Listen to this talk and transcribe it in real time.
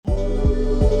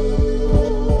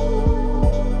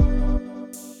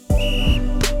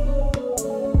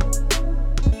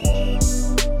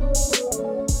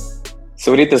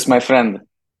Sauritas, my friend,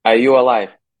 are you alive?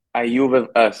 Are you with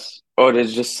us? Or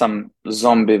is just some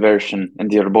zombie version in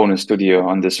the Urbonus studio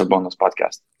on this Urbonus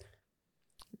podcast?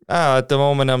 At the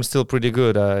moment, I'm still pretty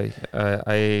good.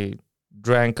 I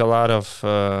drank a lot of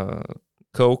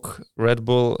Coke, Red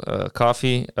Bull,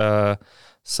 coffee.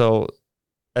 So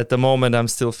at the moment, I'm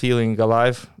still feeling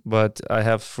alive. But I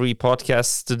have 3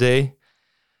 podcasts today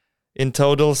in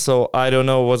total, so I don't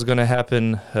know what's gonna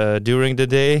happen during the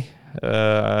day.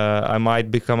 I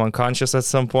might become unconscious at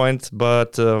some point,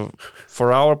 but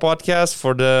for our podcast,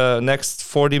 for the next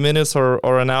 40 minutes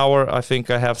or an hour, I think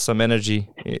I have some energy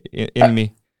in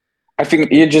me. I think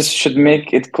you just should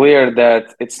make it clear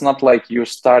that it's not like you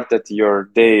started your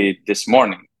day this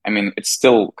morning. I mean, it's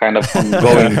still kind of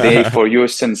ongoing day for you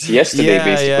since yesterday,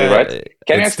 basically, right?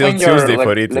 Can you It's still explain your, Tuesday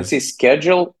for let's Rytis. say,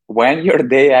 schedule when your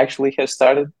day actually has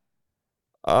started?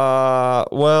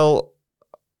 Well,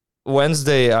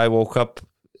 Wednesday I woke up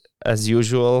as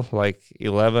usual, like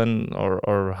 11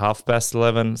 or half past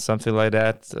 11, something like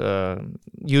that.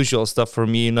 Usual stuff for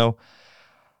me,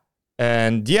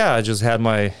 And yeah, I just had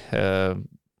my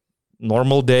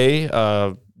normal day.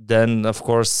 Then, of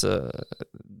course,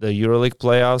 the EuroLeague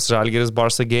playoffs, Žalgiris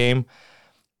Barca game.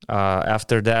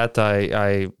 After that,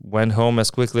 I went home as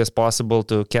quickly as possible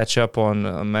to catch up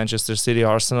on Manchester City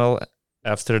Arsenal.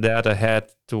 After that, I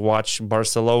had to watch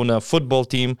Barcelona football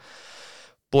team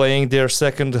playing their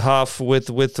second half with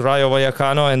Rayo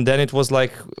Vallecano, and then it was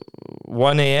like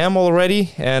 1 a.m. already,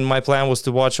 and my plan was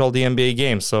to watch all the NBA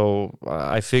games. So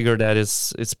I figured that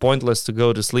it's pointless to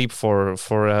go to sleep for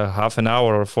half an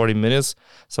hour or 40 minutes.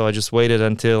 So I just waited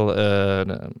until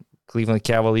Cleveland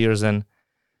Cavaliers and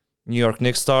New York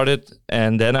Knicks started,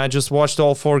 and then I just watched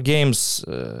all 4 games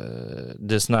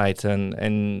this night,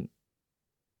 and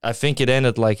I think it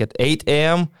ended like at 8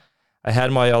 a.m. I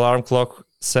had my alarm clock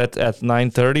set at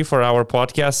 9:30 for our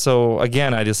podcast. So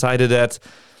again, I decided that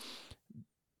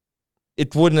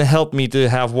it wouldn't help me to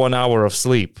have 1 hour of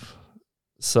sleep.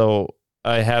 So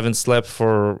I haven't slept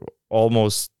for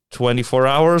almost 24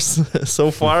 hours so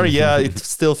far. Yeah, it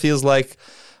still feels like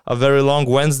a very long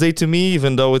Wednesday to me,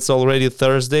 even though it's already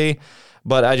Thursday.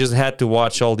 But I just had to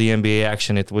watch all the NBA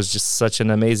action. It was just such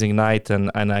an amazing night, and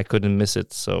I couldn't miss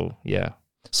it. So yeah.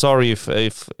 Sorry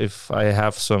if I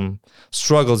have some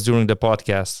struggles during the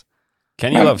podcast.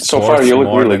 Can you love So sports far, you look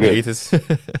more really than good.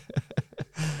 Rytis?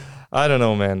 I don't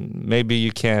know, man. Maybe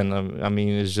you can. I mean,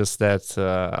 it's just that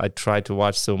I try to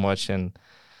watch so much in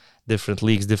different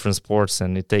leagues, different sports,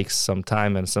 and it takes some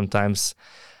time. And sometimes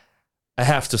I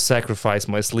have to sacrifice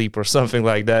my sleep or something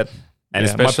like that. And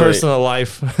Yeah, my especially personal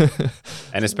life.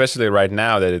 and especially right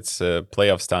now that it's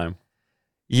playoffs time.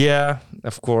 Yeah,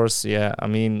 of course. Yeah, I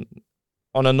mean,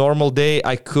 on a normal day,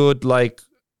 I could like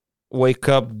wake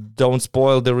up, don't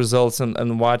spoil the results,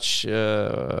 and watch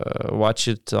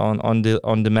it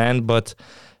on demand. But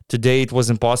today it was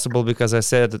impossible because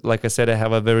like I said, I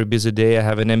have a very busy day. I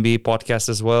have an NBA podcast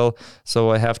as well,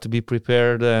 so I have to be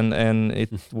prepared, and it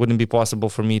wouldn't be possible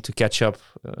for me to catch up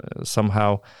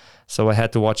somehow. So I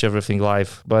had to watch everything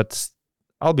live. But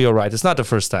I'll be all right. It's not the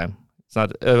first time. It's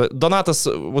not. Donatas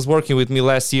was working with me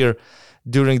last year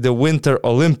during the Winter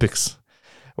Olympics,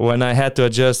 when I had to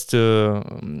adjust to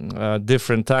a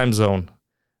different time zone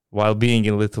while being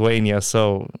in Lithuania.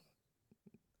 So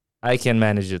I can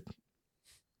manage it.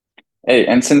 Hey,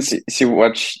 and since you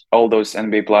watched all those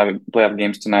NBA playoff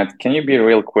games tonight, can you be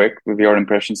real quick with your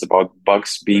impressions about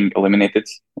Bucks being eliminated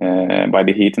by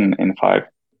the Heat in 5?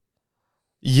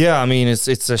 Yeah, I mean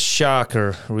it's a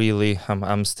shocker, really.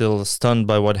 I'm still stunned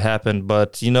by what happened,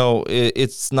 but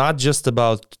it's not just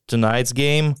about tonight's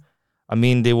game. I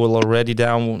mean, they were already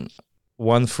down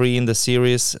 1-3 in the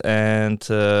series, and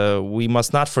we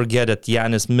must not forget that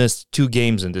Giannis missed 2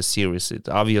 games in this series. It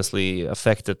obviously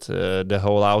affected the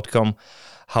whole outcome.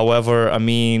 However, I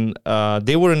mean,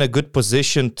 they were in a good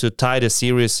position to tie the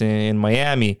series in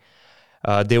Miami.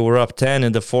 They were up 10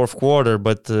 in the fourth quarter,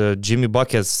 but Jimmy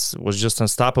Buckets was just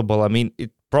unstoppable. I mean,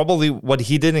 probably what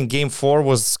he did in Game 4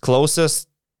 was closest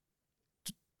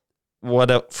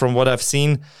from what I've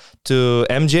seen to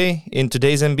MJ in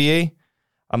today's NBA.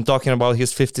 I'm talking about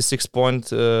his 56-point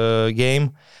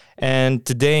game. And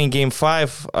today in Game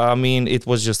 5, I mean, it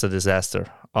was just a disaster.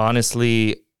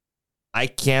 Honestly, I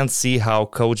can't see how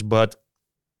Coach Bud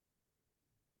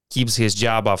keeps his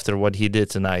job after what he did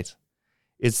tonight.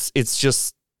 It's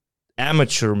just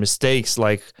amateur mistakes.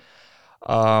 Like,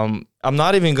 I'm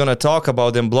not even going to talk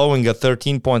about them blowing a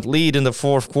 13-point lead in the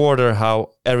fourth quarter,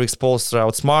 how Eric Spoelstra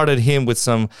outsmarted him with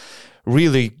some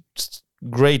really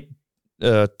great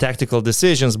tactical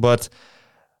decisions, but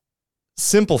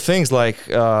simple things like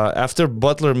after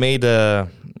Butler made a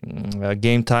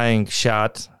game-tying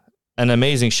shot, an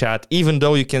amazing shot, even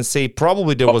though you can say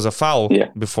probably there was a foul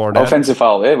before that. Offensive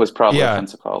foul. It was probably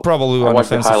offensive foul. Probably an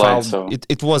offensive foul. So.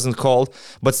 It wasn't called,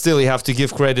 but still you have to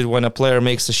give credit when a player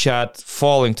makes a shot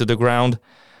falling to the ground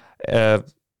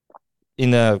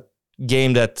in a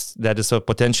game that is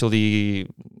potentially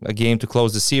a game to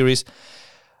close the series.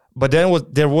 But then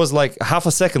there was like half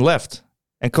a second left,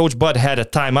 and Coach Bud had a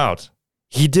timeout.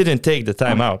 He didn't take the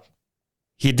timeout.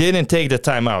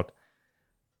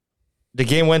 The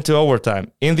game went to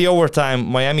overtime. In the overtime,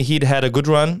 Miami Heat had a good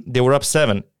run. They were up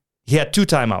 7. He had 2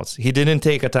 timeouts. He didn't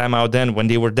take a timeout then when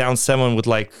they were down 7 with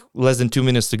like less than 2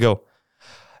 minutes to go.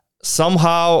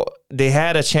 Somehow they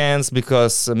had a chance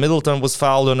because Middleton was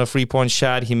fouled on a 3-point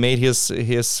shot. He made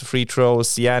his free throws.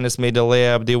 Giannis made a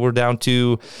layup. They were down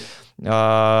 2.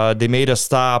 They made a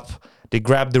stop. They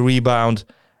grabbed the rebound.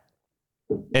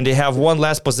 And they have one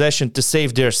last possession to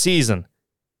save their season.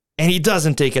 And he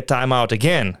doesn't take a timeout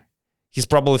again. He's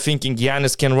probably thinking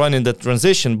Giannis can run in the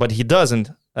transition, but he doesn't.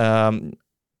 And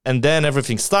then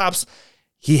everything stops.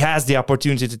 He has the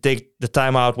opportunity to take the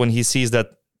timeout when he sees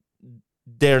that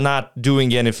they're not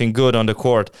doing anything good on the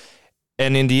court.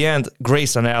 And in the end,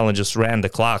 Grayson Allen just ran the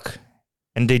clock.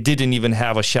 And they didn't even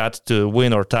have a shot to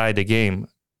win or tie the game.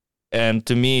 And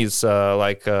to me, it's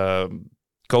like a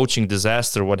coaching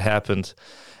disaster what happened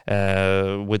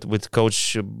with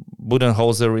Coach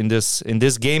Budenholzer in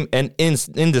this game and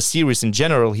in the series in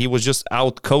general. He was just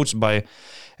out-coached by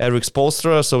Eric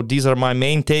Spoelstra. So these are my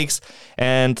main takes.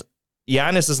 And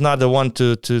Giannis is not the one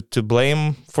to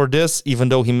blame for this, even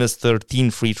though he missed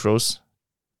 13 free throws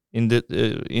in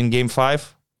Game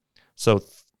 5. So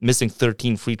missing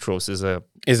 13 free throws is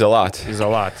a lot.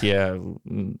 Yeah.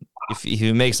 If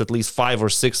he makes at least 5 or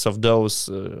 6 of those,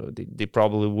 they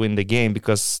probably win the game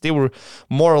because they were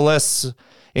more or less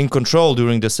in control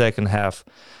during the second half.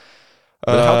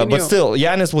 But still,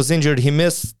 Giannis was injured. He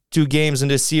missed 2 games in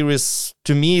this series.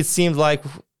 To me, it seemed like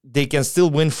they can still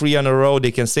win 3 on a row.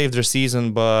 They can save their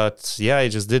season, but yeah, it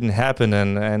just didn't happen.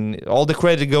 And all the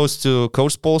credit goes to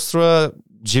Coach Spoelstra,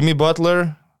 Jimmy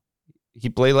Butler. He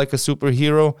played like a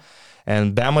superhero.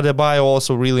 And Bam Adebayo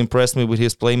also really impressed me with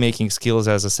his playmaking skills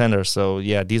as a center. So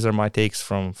yeah, these are my takes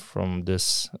from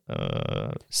this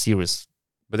series.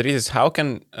 But Ritis, how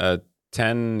can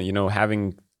 10,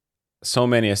 having so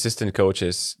many assistant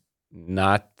coaches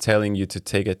not telling you to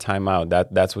take a timeout?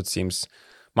 That's what seems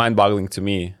mind-boggling to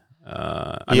me.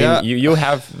 I mean, you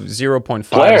have 0.5.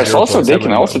 Players also, they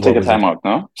can also take a timeout,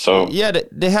 no? So yeah,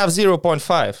 they have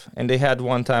 0.5, and they had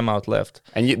 1 timeout left.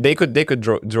 And they could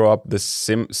draw up the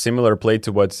similar play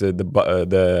to what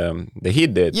the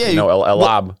Heat did. Yeah, a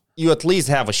lob. You at least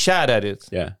have a shot at it.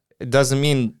 Yeah. It doesn't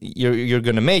mean you're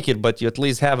going to make it, but you at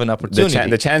least have an opportunity.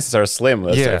 The chances are slim.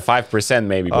 Let's say 5%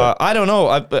 maybe. But. I don't know.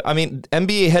 I mean,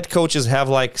 NBA head coaches have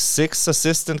like 6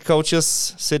 assistant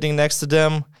coaches sitting next to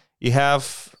them. You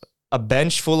have a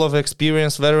bench full of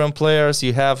experienced veteran players.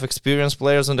 You have experienced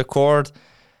players on the court,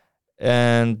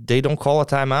 and they don't call a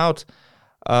timeout.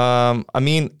 I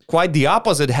mean, quite the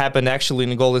opposite happened actually in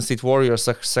the Golden State Warriors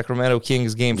Sacramento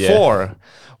Kings Game 4,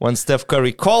 when Steph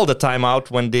Curry called a timeout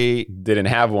when they didn't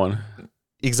have one.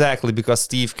 Exactly, because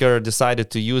Steve Kerr decided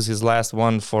to use his last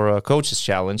one for a coach's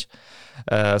challenge.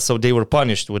 So they were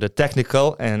punished with a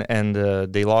technical, and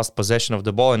they lost possession of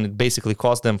the ball, and it basically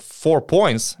cost them 4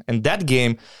 points. And that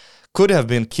game could have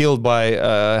been killed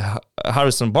by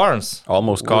Harrison Barnes.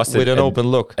 Almost cost with an open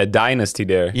look. A dynasty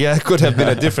there. Yeah, it could have been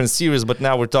a different series, but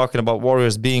now we're talking about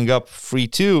Warriors being up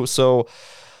 3-2. So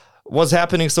what's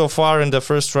happening so far in the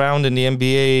first round in the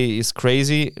NBA is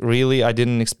crazy. Really, I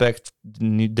didn't expect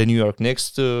the New York Knicks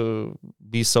to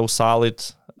be so solid.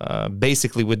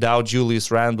 Basically without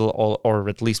Julius Randle, or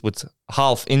at least with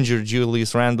half-injured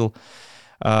Julius Randle.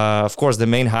 Of course, the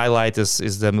main highlight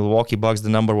is the Milwaukee Bucks, the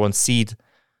number 1 seed,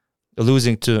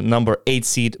 losing to number 8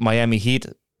 seed Miami Heat,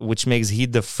 which makes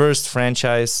Heat the first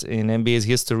franchise in NBA's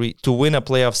history to win a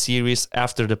playoff series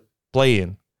after the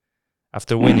play-in,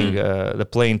 after winning the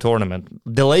play-in tournament.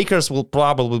 The Lakers will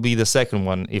probably be the second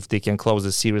one if they can close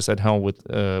the series at home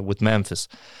with Memphis.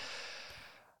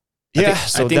 I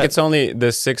think it's only the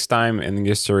 6th time in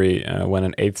history when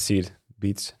an 8th seed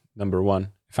beats number 1.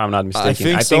 If I'm not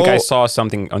mistaken, I think I saw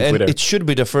something on Twitter. It should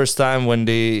be the first time when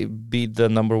they beat the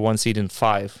number 1 seed in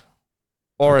 5.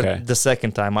 Or the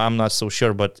second time, I'm not so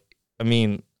sure. But, I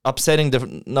mean, upsetting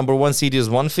the number 1 seed is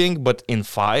one thing, but in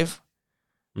 5?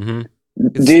 Mm-hmm.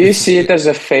 Do you see it as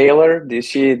a failure? Do you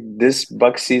see this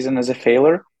Bucks season as a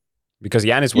failure? Because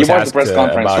Giannis was asked the press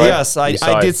conference, about right? Yes,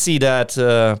 I did see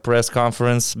that press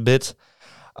conference bit.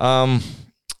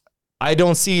 I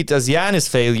don't see it as Giannis'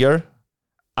 failure.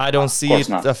 I don't see it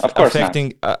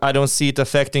affecting. I don't see it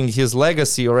affecting his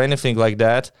legacy or anything like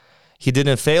that. He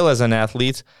didn't fail as an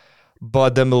athlete,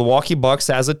 but the Milwaukee Bucks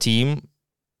as a team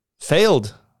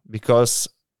failed because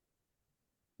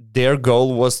their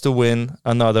goal was to win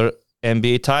another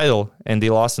NBA title, and they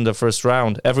lost in the first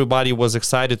round. Everybody was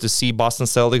excited to see Boston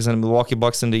Celtics and Milwaukee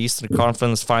Bucks in the Eastern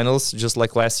Conference Finals, just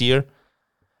like last year.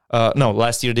 No,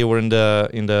 last year they were in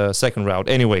the second round.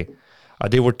 Anyway,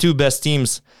 they were two best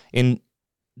teams in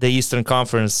the Eastern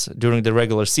Conference during the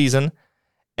regular season,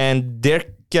 and there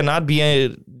cannot be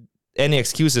any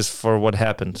excuses for what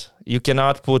happened. You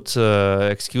cannot put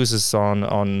excuses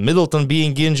on Middleton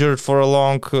being injured for a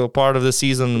long part of the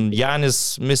season,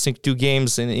 Giannis missing 2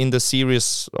 games in the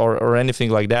series, or anything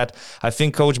like that. I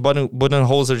think Coach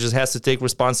Budenholzer just has to take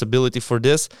responsibility for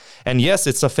this. And yes,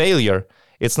 it's a failure.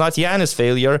 It's not Giannis'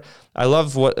 failure. I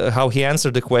love how he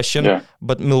answered the question,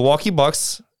 but Milwaukee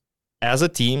Bucks as a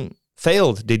team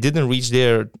failed. They didn't reach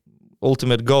their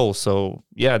ultimate goal. So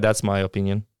yeah, that's my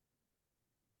opinion.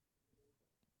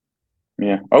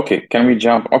 Yeah. Okay. Can we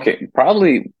jump? Okay.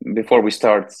 Probably before we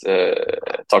start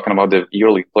talking about the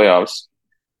EuroLeague playoffs,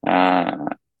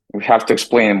 we have to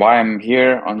explain why I'm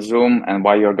here on Zoom and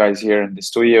why your guys here in the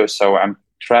studio. So I'm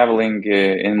traveling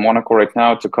in Monaco right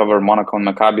now to cover Monaco and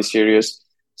Maccabi series.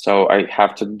 So I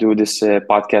have to do this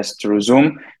podcast through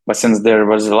Zoom. But since there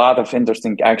was a lot of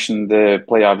interesting action in the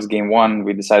playoffs game 1,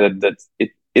 we decided that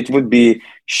it would be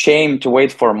shame to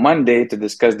wait for Monday to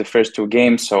discuss the first 2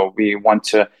 games. So we want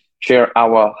to share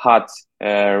our hot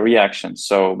reactions.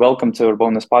 So welcome to our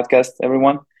bonus podcast,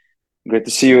 everyone. Great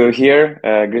to see you here.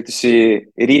 Great to see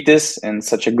Rytis in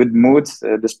such a good mood,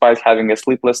 despite having a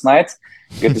sleepless night.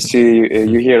 Good to see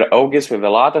you here, August, with a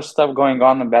lot of stuff going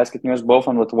on in basket news, both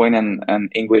on Lithuanian and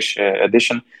English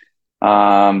edition.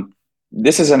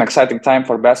 This is an exciting time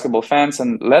for basketball fans,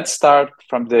 and let's start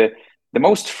from the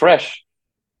most fresh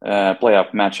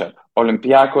playoff matchup.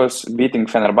 Olympiacos beating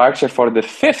Fenerbahce for the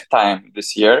 5th time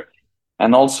this year,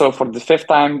 and also for the 5th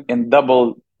time in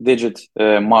double-digit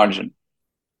margin.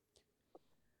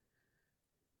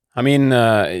 I mean,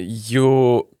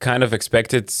 you kind of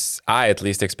expected, I at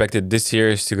least expected this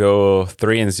series to go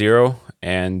 3-0,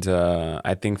 and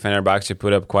I think Fenerbahce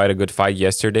put up quite a good fight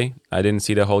yesterday. I didn't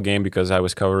see the whole game because I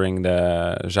was covering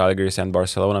the Žalgiris and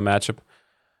Barcelona matchup,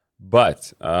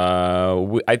 but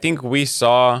I think we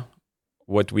saw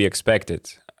what we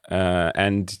expected,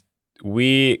 and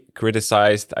we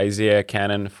criticized Isaiah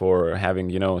Cannon for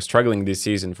having, struggling this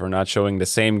season, for not showing the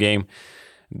same game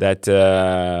that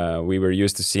we were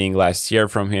used to seeing last year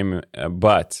from him,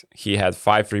 but he had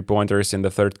 5 3-pointers in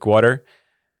the third quarter.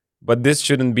 But this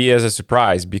shouldn't be as a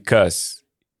surprise, because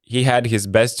he had his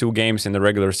best 2 games in the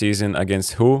regular season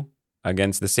against who?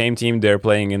 Against the same team they're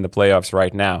playing in the playoffs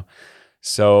right now.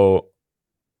 So,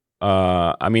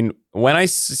 I mean, when I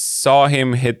saw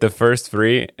him hit the first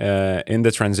 3 in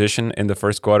the transition in the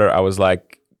first quarter, I was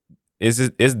like, is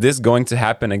this going to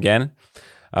happen again?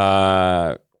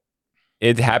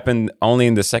 It happened only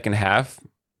in the second half,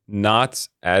 not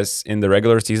as in the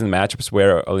regular season matchups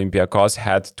where Olympiacos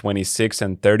had 26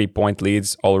 and 30-point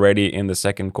leads already in the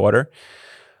second quarter.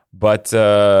 But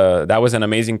that was an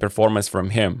amazing performance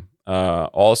from him.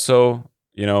 Also,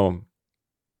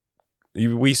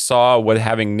 we saw what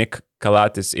having Nick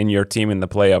Kalatis in your team in the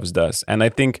playoffs does. And I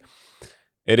think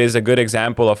it is a good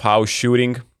example of how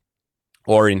shooting,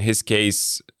 or in his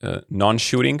case,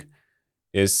 non-shooting,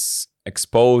 is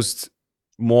exposed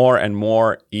more and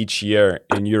more each year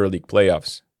in EuroLeague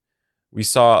playoffs. We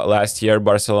saw last 2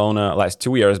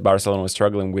 years, Barcelona was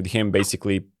struggling with him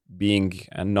basically being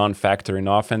a non-factor in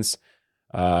offense,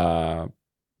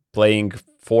 playing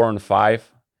 4-on-5.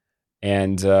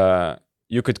 And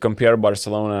you could compare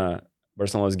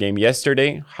Barcelona's game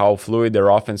yesterday, how fluid their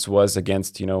offense was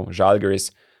against,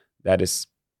 Žalgiris,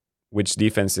 which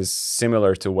defense is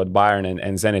similar to what Bayern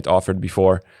and Zenit offered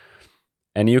before.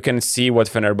 And you can see what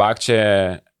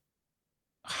Fenerbahce,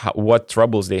 what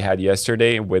troubles they had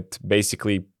yesterday with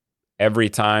basically every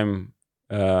time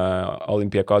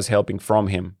Olympiacos helping from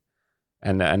him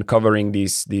and covering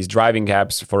these driving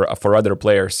gaps for other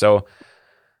players. So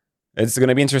it's going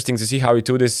to be interesting to see how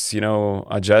Itoudis,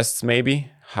 adjusts maybe,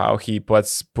 how he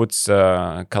puts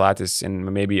Kalatis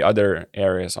in maybe other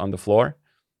areas on the floor.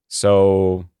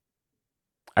 So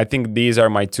I think these are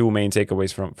my 2 main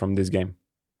takeaways from this game.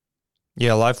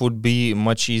 Yeah, life would be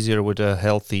much easier with a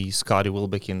healthy Scotty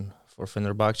Wilbekin for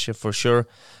Fenerbahce, for sure.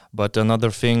 But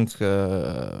another thing...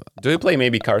 do you play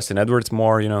maybe Carson Edwards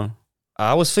more,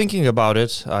 I was thinking about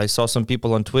it. I saw some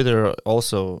people on Twitter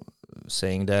also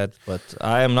saying that, but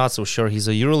I am not so sure. He's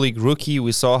a EuroLeague rookie.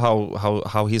 We saw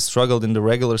how he struggled in the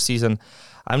regular season.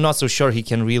 I'm not so sure he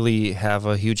can really have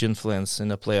a huge influence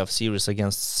in a playoff series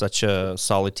against such a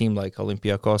solid team like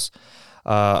Olympiacos.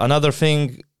 Another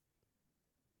thing,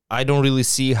 I don't really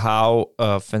see how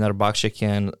Fenerbahce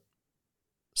can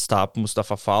stop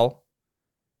Mustafa Fall.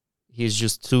 He's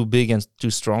just too big and too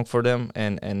strong for them,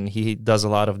 and he does a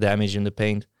lot of damage in the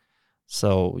paint.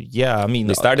 So yeah, I mean,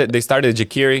 they started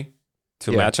Jakiri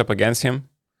to match up against him,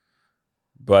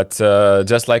 but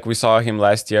just like we saw him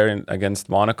last year against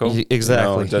Monaco,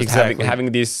 exactly,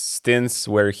 having these stints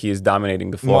where he is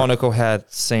dominating the floor. Monaco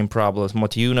had same problems.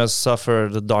 Motiunas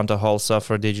suffered, Donta Hall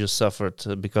suffered. They just suffered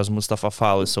because Mustafa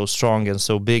Fall is so strong and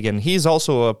so big, and he's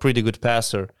also a pretty good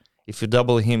passer. If you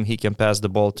double him, he can pass the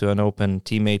ball to an open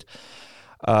teammate.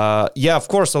 Yeah, of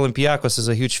course, Olympiacos is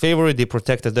a huge favorite. They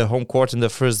protected their home court in the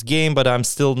first game, but I'm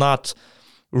still not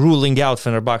ruling out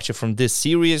Fenerbahce from this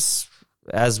series.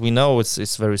 As we know,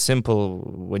 it's very simple.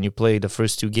 When you play the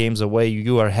first 2 games away,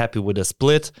 you are happy with a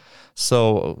split.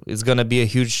 So it's going to be a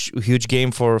huge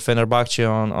game for Fenerbahce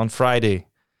on Friday.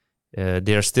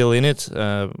 They're still in it.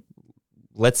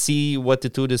 Let's see what the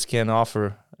Tudors can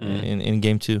offer in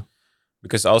game 2.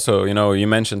 Because also, you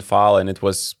mentioned Fall, and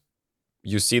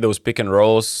you see those pick and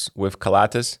rolls with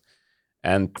Kalates,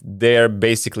 and they're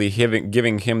basically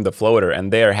giving him the floater,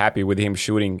 and they are happy with him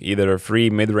shooting either a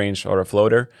free mid-range or a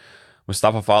floater.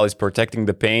 Mustafa Fall is protecting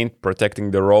the paint,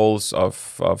 protecting the rolls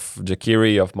of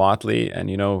Jakiri, of Motley, and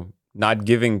not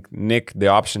giving Nick the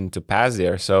option to pass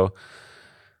there. So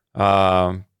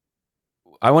I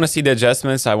want to see the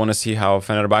adjustments. I want to see how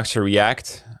Fenerbahce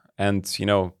react, and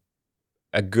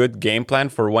a good game plan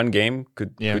for one game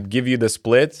could give you the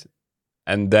split,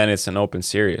 and then it's an open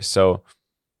series. So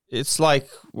it's like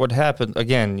what happened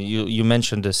again. You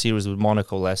mentioned the series with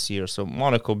Monaco last year. So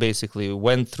Monaco basically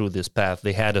went through this path.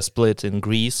 They had a split in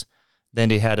Greece, then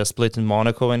they had a split in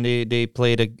Monaco, and they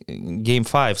played a game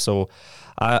 5. So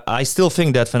I still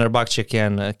think that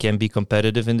Fenerbahce can be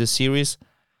competitive in this series.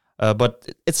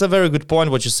 But it's a very good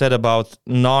point what you said about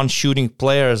non-shooting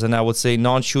players, and I would say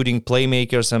non-shooting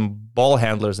playmakers and ball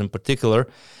handlers in particular.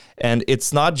 And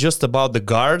it's not just about the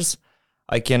guards.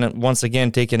 I can once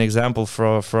again take an example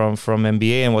from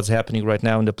NBA and what's happening right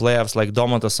now in the playoffs. Like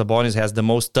Domantas Sabonis has the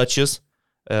most touches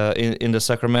in the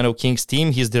Sacramento Kings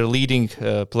team. He's their leading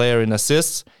player in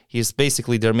assists. He's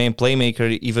basically their main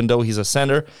playmaker, even though he's a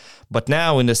center. But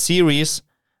now in the series,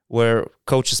 where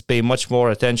coaches pay much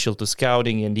more attention to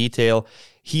scouting and detail,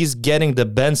 he's getting the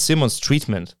Ben Simmons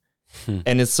treatment.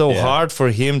 And it's so hard for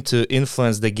him to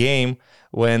influence the game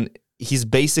when he's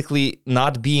basically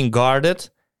not being guarded.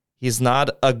 He's not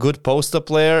a good post-up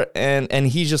player, and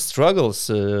he just struggles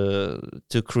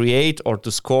to create or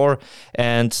to score.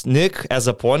 And Nick, as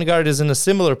a point guard, is in a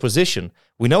similar position.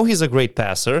 We know he's a great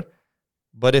passer,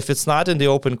 but if it's not in the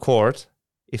open court,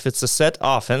 if it's a set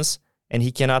offense and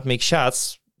he cannot make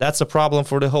shots, that's a problem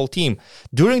for the whole team.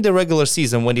 During the regular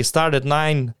season, when they started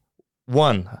 9-1,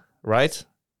 right?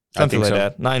 Something like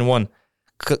that, 9-1.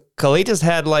 Kalates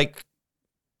had like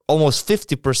almost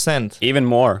 50%. Even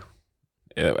more.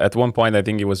 At one point, I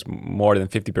think it was more than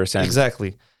 50%.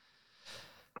 Exactly.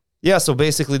 Yeah, so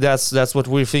basically that's what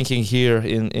we're thinking here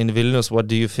in Vilnius. What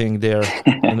do you think there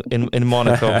in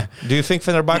Monaco? Do you think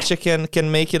Fenerbahce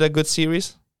can make it a good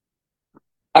series?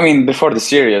 I mean, before the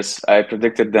series, I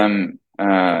predicted them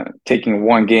taking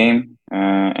one game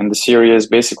in the series,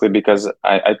 basically because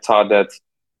I thought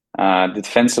that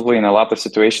defensively in a lot of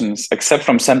situations, except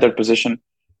from center position,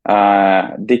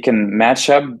 they can match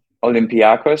up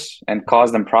Olympiacos and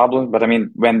cause them problems. But I mean,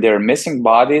 when they're missing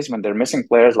bodies, when they're missing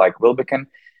players like Wilbekin,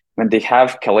 when they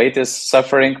have Kalates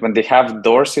suffering, when they have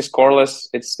Dorsey scoreless,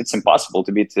 it's impossible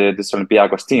to beat this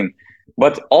Olympiacos team.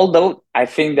 But although I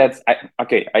think that,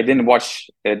 I didn't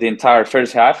watch the entire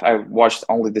first half. I watched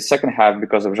only the second half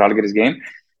because of Žalgiris game.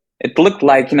 It looked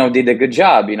like, did a good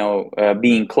job,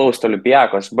 being close to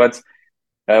Olympiacos. But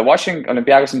watching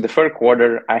Olympiacos in the third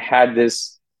quarter, I had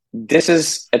this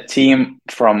is a team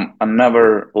from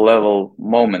another level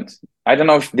moment. I don't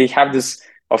know if they have this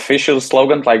official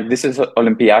slogan, like this is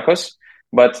Olympiacos.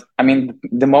 But I mean,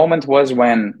 the moment was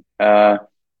when,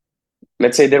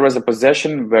 let's say there was a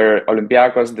possession where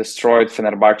Olympiacos destroyed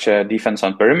Fenerbahce defense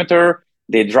on perimeter.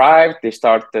 They drive, they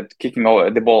started kicking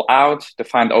the ball out to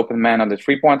find open man on the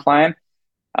 3-point line.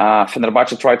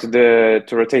 Fenerbahce tried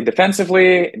to rotate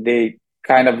defensively. They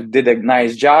kind of did a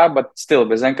nice job, but still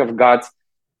Vezenkov got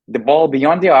the ball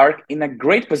beyond the arc in a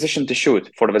great position to shoot.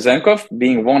 For Vezenkov,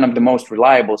 being one of the most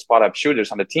reliable spot-up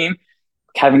shooters on the team,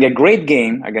 having a great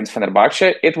game against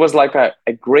Fenerbahce, it was like a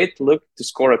great look to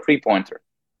score a 3-pointer.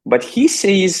 but he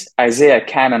sees Isaiah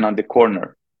Cannon on the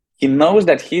corner. He knows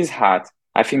that he's hot.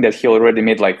 I think that he already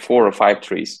made like 4 or 5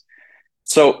 threes.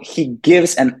 So he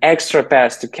gives an extra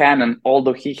pass to Cannon,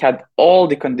 although he had all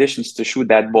the conditions to shoot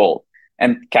that ball.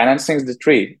 And Cannon sinks the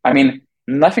three. I mean,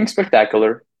 nothing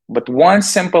spectacular, but one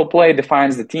simple play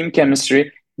defines the team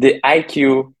chemistry, the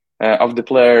IQ of the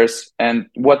players, and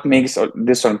what makes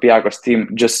this Olympiacos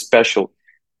team just special.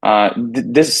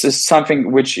 This is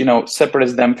something which,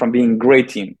 separates them from being a great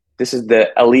team. This is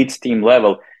the elite team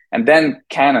level. And then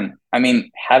Cannon, I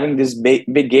mean, having this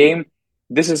big game,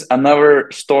 this is another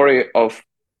story of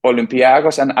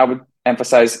Olympiacos, and I would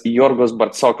emphasize Yorgos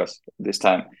Bartzokas this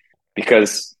time,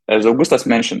 because as Augustas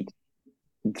mentioned,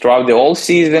 throughout the whole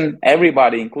season,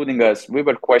 everybody, including us, we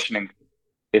were questioning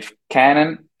if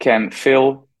Cannon can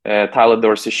fill Tyler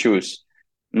Dorsey's shoes.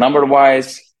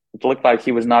 Number-wise, it looked like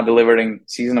he was not delivering.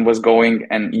 Season was going,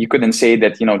 and you couldn't say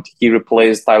that he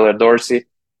replaced Tyler Dorsey.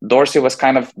 Dorsey was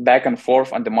kind of back and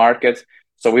forth on the market.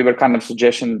 So we were kind of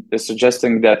suggesting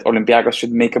that Olympiacos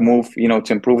should make a move,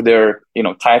 to improve their,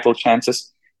 title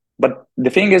chances. But the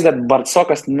thing is that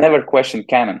Bartzokas never questioned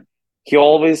Cannon. He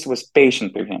always was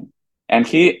patient with him. And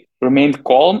he remained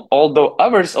calm, although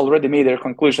others already made their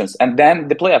conclusions. And then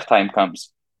the playoff time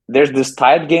comes. There's this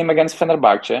tight game against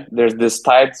Fenerbahce. There's this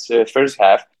tight first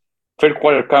half. Third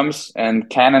quarter comes, and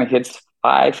Cannon hits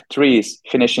 5 threes,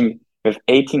 finishing with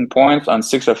 18 points on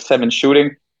 6 of 7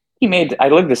 shooting. I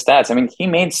looked the stats. I mean, he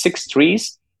made 6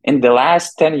 threes in the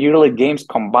last 10 EuroLeague games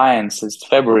combined since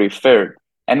February 3rd.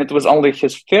 And it was only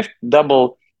his 5th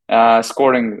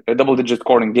double-digit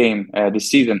scoring game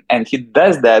this season. And he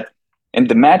does that in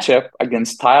the matchup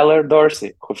against Tyler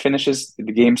Dorsey, who finishes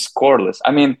the game scoreless.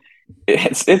 I mean,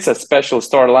 it's a special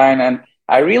storyline. And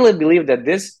I really believe that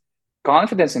this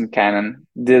confidence in Cannon,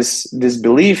 this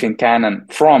belief in Cannon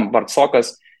from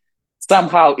Bartzokas,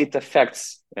 somehow it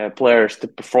affects players to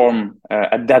perform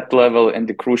at that level in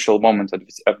the crucial moment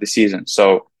of the season.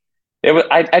 So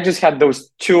I just had those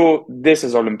two "this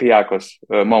is Olympiacos"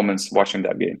 moments watching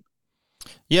that game.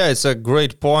 Yeah, it's a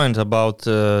great point about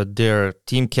their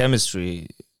team chemistry.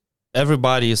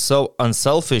 Everybody is so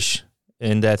unselfish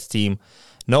in that team.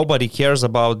 Nobody cares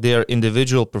about their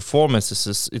individual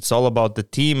performances. It's all about the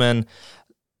team. And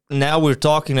now we're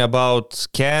talking about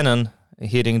Cannon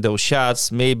hitting those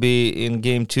shots. Maybe in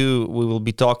game 2, we will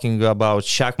be talking about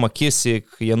Shaq McKissick,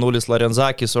 Giannis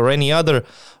Larenzakis, or any other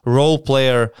role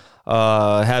player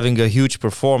having a huge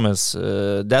performance.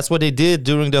 That's what they did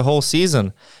during the whole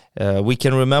season. We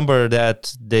can remember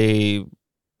that they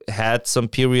had some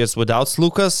periods without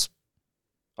Slukas.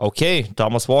 Okay,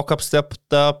 Thomas Walkup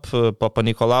stepped up,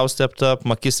 Papanikolaou stepped up,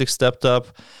 McKissick stepped up,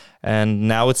 and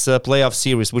now it's a playoff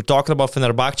series. We're talking about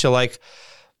Fenerbahce like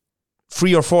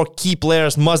 3 or 4 key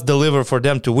players must deliver for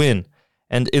them to win.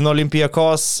 And in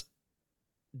Olympiacos,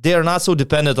 they're not so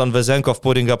dependent on Vezenkov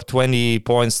putting up 20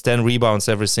 points, 10 rebounds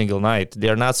every single night.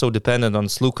 They're not so dependent on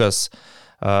Slukas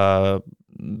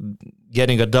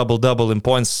getting a double-double in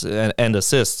points and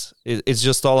assists. It's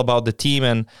just all about the team.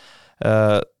 And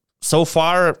so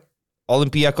far,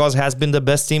 Olympiacos has been the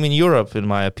best team in Europe, in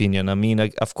my opinion. I mean,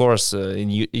 of course, in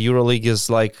EuroLeague is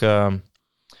like...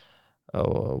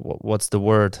 what's the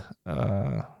word?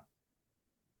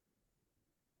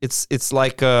 It's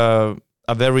like a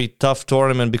very tough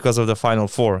tournament because of the Final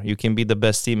Four. You can be the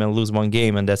best team and lose one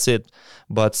game, and that's it.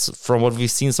 But from what we've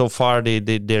seen so far,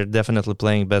 they're definitely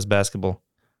playing best basketball.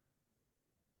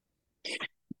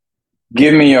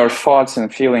 Give me your thoughts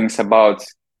and feelings about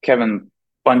Kevin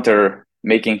Punter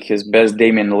making his best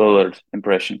Damian Lillard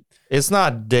impression. It's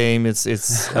not Dame. It's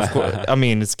of course. I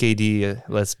mean, it's KD.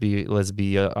 Let's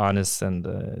be honest, and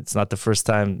it's not the first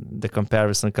time the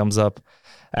comparison comes up.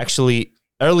 Actually,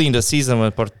 early in the season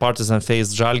when Partizan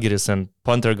faced Žalgiris and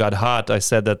Punter got hot, I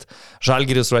said that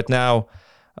Žalgiris right now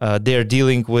they're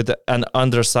dealing with an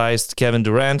undersized Kevin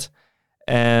Durant,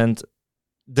 and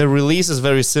the release is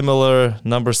very similar.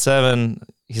 Number 7,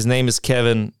 his name is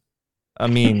Kevin. I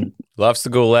mean, loves to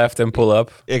go left and pull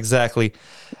up. Exactly.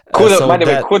 By the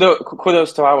way,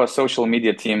 kudos to our social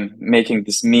media team making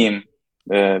this meme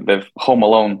with Home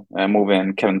Alone movie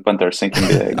and Kevin Punter sinking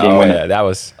the game winner. Yeah, that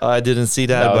was. I didn't see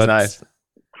that. That was but nice.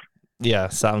 Yeah,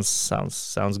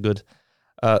 sounds good.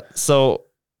 So,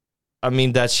 I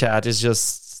mean, that shot is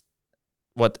just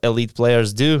what elite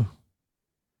players do.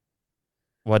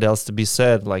 What else to be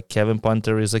said? Like, Kevin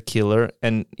Punter is a killer,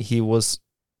 and he was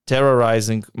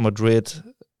terrorizing Madrid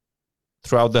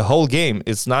throughout the whole game.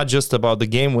 It's not just about the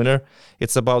game winner,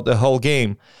 it's about the whole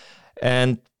game.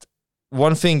 And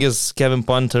one thing is Kevin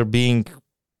Punter being,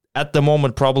 at the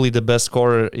moment, probably the best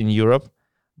scorer in Europe,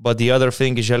 but the other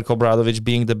thing is Željko Obradović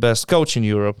being the best coach in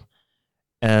Europe.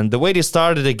 And the way they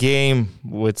started the game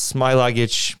with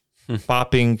Smilagic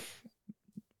popping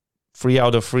 3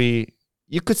 out of 3,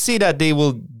 you could see that they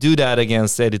will do that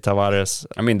against Eddie Tavares.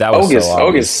 I mean, that was so obvious.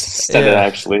 August said it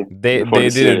actually. They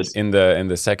did it in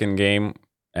the second game,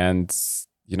 and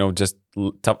just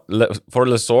for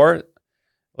Lesor,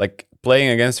 like playing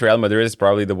against Real Madrid is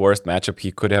probably the worst matchup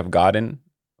he could have gotten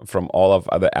from all of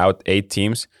the out 8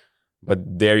 teams.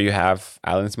 But there you have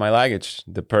Alen Smilagic,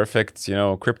 the perfect,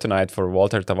 kryptonite for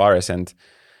Walter Tavares. And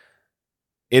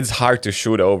it's hard to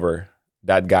shoot over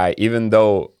that guy, even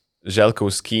though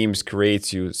Željko's schemes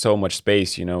creates you so much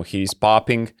space. He's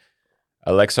popping.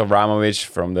 Alexa Abramovich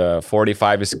from the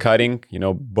 45 is cutting,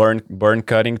 burn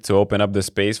cutting to open up the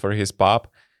space for his pop.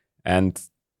 And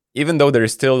even though there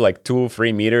is still like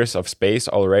 2-3 meters of space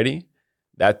already,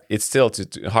 that it's still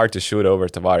too hard to shoot over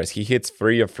Tavares. He hits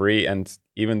 3 of 3, and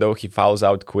even though he fouls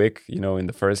out quick, in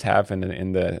the first half and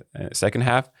in the second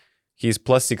half, he's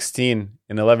plus 16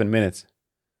 in 11 minutes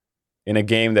in a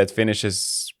game that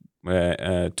finishes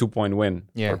a 2-point win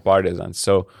for Partizan.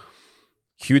 So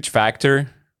huge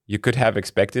factor. You could have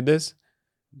expected this,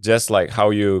 just like how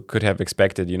you could have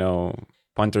expected,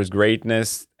 Punter's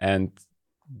greatness and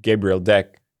Gabriel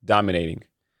Deck dominating.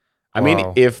 I mean,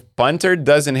 if Punter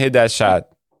doesn't hit that shot,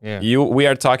 we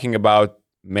are talking about,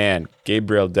 man,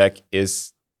 Gabriel Deck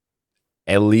is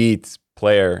elite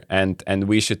player, and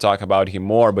we should talk about him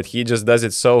more. But he just does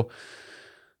it so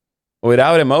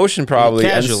without emotion, probably,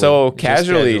 and so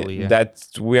casually that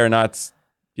we are not,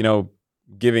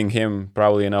 giving him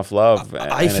probably enough love.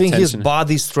 I think his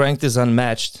body strength is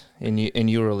unmatched in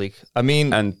EuroLeague. I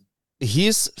mean, and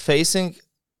he's facing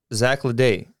Zach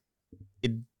Ledee.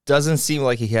 It doesn't seem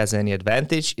like he has any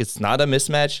advantage. It's not a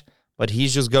mismatch, but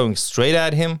he's just going straight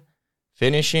at him,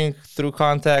 finishing through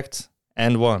contact,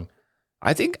 and won.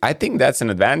 I think that's an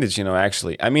advantage,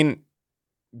 actually. I mean,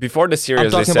 before the series,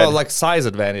 I'm talking about like size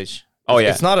advantage. Oh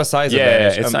yeah, it's not a size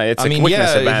advantage. It's not. It's a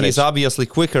quickness advantage. He's obviously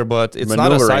quicker, but it's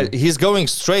not a size. He's going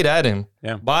straight at him,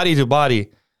 body to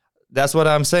body. That's what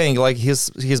I'm saying. Like his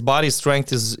body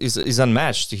strength is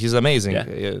unmatched. He's amazing.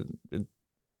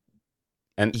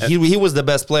 And he was the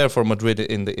best player for Madrid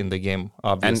in the game,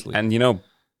 obviously. And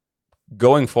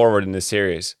going forward in the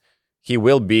series, he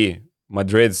will be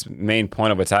Madrid's main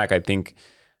point of attack. I think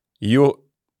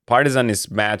Partizan is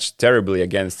matched terribly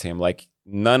against him. Like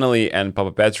Nunnally and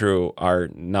Papapetru are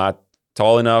not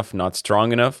tall enough, not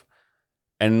strong enough,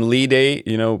 and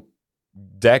Ledee,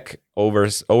 Deck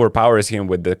overpowers him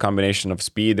with the combination of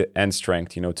speed and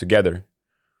strength, together.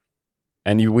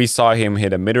 And we saw him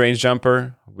hit a mid-range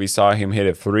jumper. We saw him hit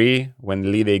a 3 when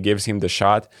Ledee gives him the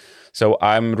shot. So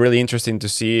I'm really interested to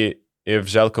see if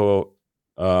Željko,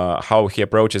 how he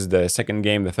approaches the second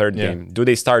game, the third game. Do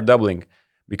they start doubling?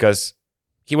 Because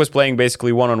he was playing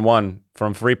basically one-on-one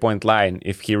from 3-point line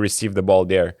if he received the ball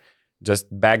there. Just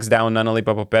backs down Nunnally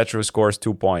Papapetru, scores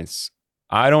 2 points.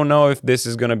 I don't know if this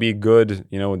is going to be good,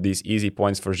 these easy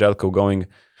points for Željko going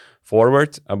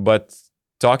forward. But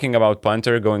talking about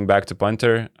Punter, going back to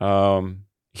Punter,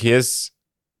 his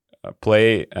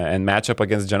play and matchup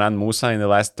against Giannis Musa in the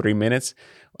last 3 minutes,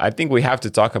 I think we have to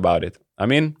talk about it. I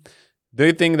mean, do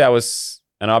you think that was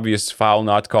an obvious foul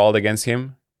not called against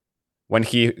him when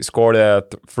he scored a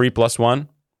 3+1?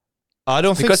 I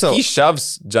don't think so. Because he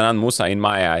shoves Giannis Musa in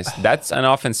my eyes. That's an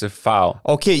offensive foul.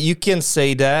 Okay, you can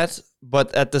say that,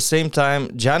 but at the same time,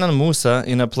 Giannis Musa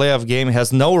in a playoff game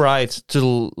has no right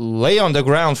to lay on the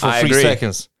ground for 3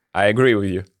 seconds. I agree with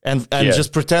you. And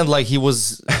just pretend like he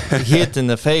was hit in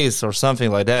the face or something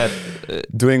like that.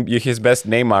 Doing his best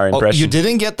Neymar impression. You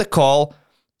didn't get the call.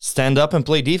 Stand up and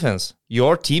play defense.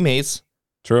 Your teammates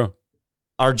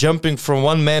are jumping from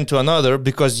one man to another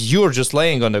because you're just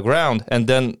laying on the ground. And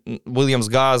then Williams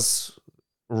Gaz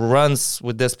runs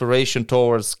with desperation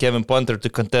towards Kevin Punter to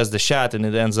contest the shot, and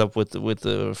it ends up with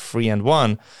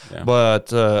 3-1. Yeah.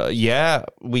 But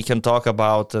we can talk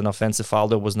about an offensive foul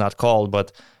that was not called,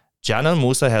 but Giannis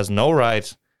Musa has no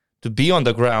right to be on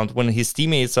the ground when his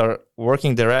teammates are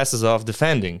working their asses off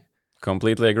defending.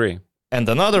 Completely agree. And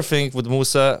another thing with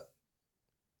Musa,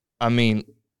 I mean,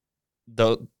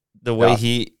 the way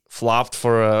he flopped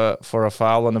for a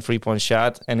foul on a 3-point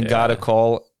shot and got a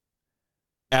call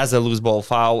as a loose ball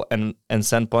foul and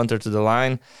sent Punter to the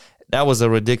line, that was a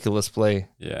ridiculous play.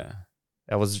 Yeah.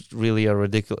 That was really a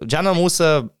ridiculous... Giannis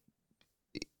Musa,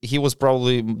 he was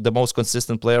probably the most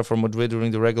consistent player for Madrid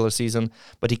during the regular season,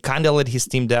 but he kind of let his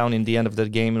team down in the end of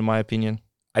that game, in my opinion.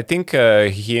 I think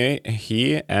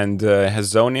he and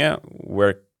Hazonia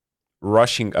were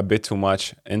rushing a bit too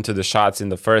much into the shots in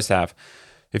the first half.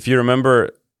 If you remember,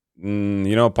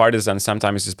 Partizan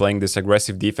sometimes is playing this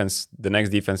aggressive defense, the next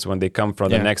defense when they come from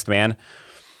the next man.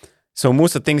 So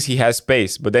Musa thinks he has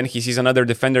space, but then he sees another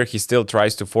defender, he still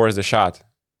tries to force the shot.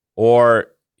 Or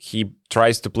he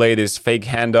tries to play this fake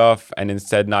handoff and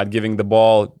instead not giving the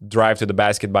ball, drive to the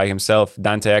basket by himself.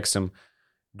 Dante Exum,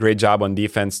 great job on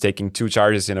defense, taking 2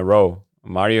 charges in a row.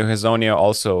 Mario Hezonja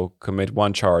also commit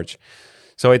 1 charge.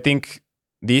 So I think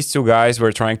these 2 guys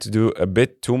were trying to do a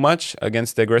bit too much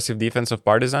against the aggressive defense of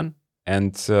Partizan.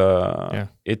 And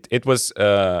it was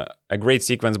a great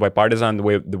sequence by Partizan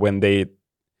when they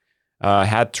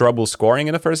had trouble scoring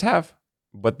in the first half,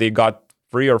 but they got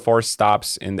 3 or 4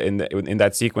 stops in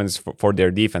that sequence for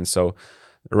their defense. So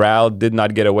Real did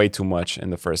not get away too much in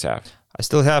the first half. I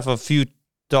still have a few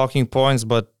talking points,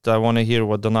 but I want to hear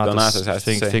what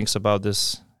Donatas thinks about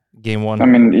this game 1. I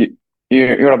mean,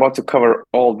 you're about to cover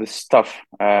all this stuff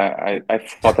I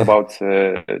thought about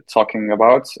talking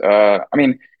about. I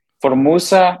mean, for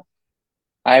Musa,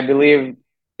 I believe,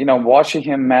 watching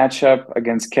him match up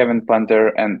against Kevin Punter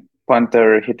and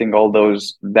Punter hitting all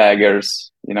those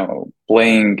daggers,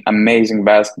 playing amazing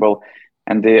basketball,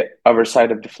 and the other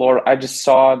side of the floor, I just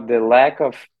saw the lack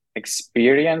of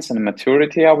experience and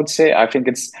maturity, I would say. I think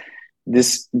it's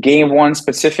this game 1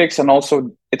 specifics, and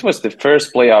also it was the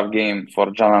first playoff game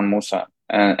for Canan Musa.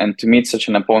 And to meet such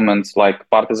an opponent like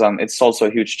Partizan, it's also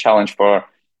a huge challenge for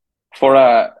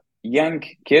a young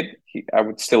kid. I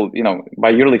would still,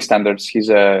 by EuroLeague standards, he's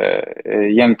a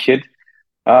young kid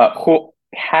who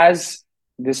has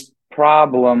this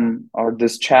problem or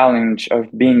this challenge of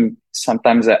being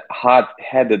sometimes a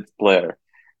hot-headed player.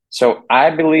 So I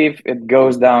believe it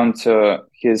goes down to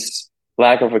his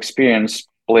lack of experience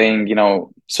playing,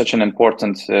 such an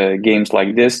important games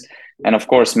like this. And of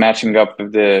course, matching up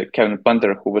with the Kevin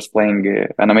Punter, who was playing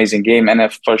an amazing game. And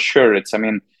for sure, it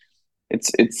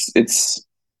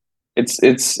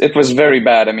was very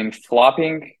bad. I mean,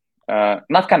 flopping,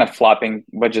 not kind of flopping,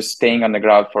 but just staying on the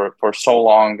ground for so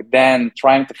long, then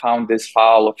trying to find this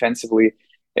foul offensively.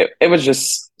 It was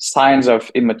just signs of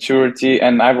immaturity.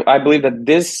 And I believe that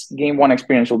this game 1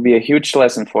 experience will be a huge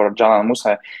lesson for Canan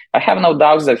Musa. I have no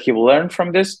doubts that he will learn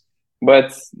from this,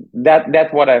 but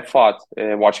that's what I thought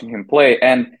watching him play.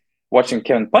 And watching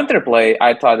Kevin Punter play,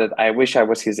 I thought that I wish I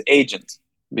was his agent,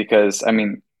 because, I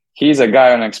mean, he's a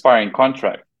guy on an expiring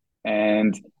contract.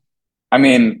 And, I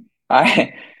mean,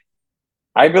 I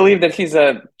believe that he's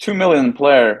a 2 million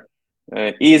player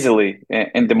easily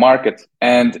in the market.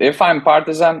 And if I'm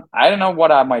Partizan, I don't know what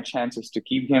are my chances to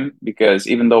keep him, because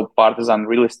even though Partizan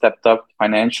really stepped up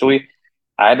financially,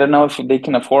 I don't know if they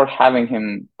can afford having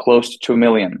him close to 2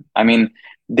 million. I mean,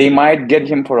 they might get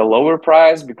him for a lower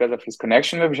price because of his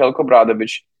connection with Željko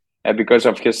Obradović, because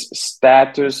of his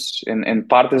status in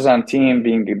Partizan team,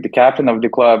 being the captain of the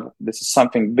club. This is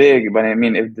something big, but I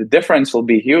mean, if the difference will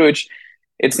be huge,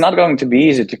 it's not going to be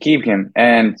easy to keep him.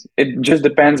 And it just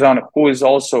depends on who is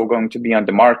also going to be on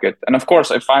the market. And of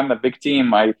course, if I'm a big team,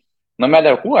 no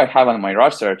matter who I have on my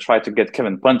roster, I try to get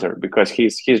Kevin Punter, because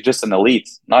he's just an elite,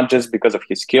 not just because of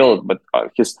his skill, but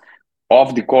his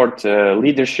off the court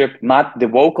leadership, not the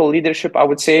vocal leadership, I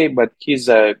would say, but he's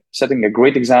setting a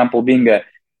great example, being a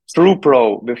true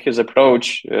pro with his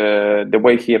approach, the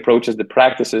way he approaches the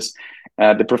practices,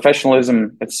 the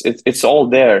professionalism. It's all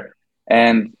there.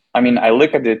 And I mean, I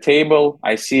look at the table,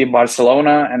 I see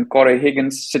Barcelona and Corey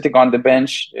Higgins sitting on the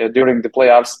bench during the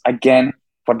playoffs again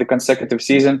for the consecutive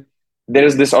season.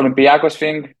 There's this Olympiacos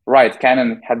thing, right?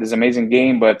 Canan had this amazing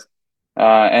game, but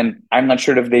and I'm not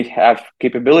sure if they have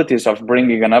capabilities of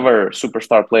bringing another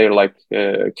superstar player like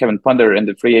Kevin Punter in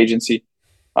the free agency.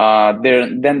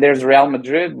 Then there's Real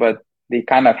Madrid, but they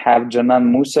kind of have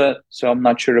Canan Musa, so I'm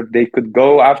not sure if they could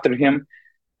go after him.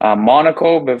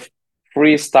 Monaco with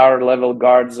 3-star level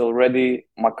guards already.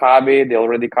 Maccabi, they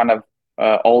already kind of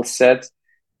all set.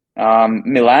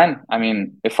 Milan, I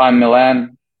mean, if I'm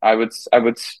Milan, I would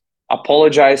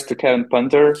apologize to Kevin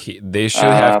Punter. They should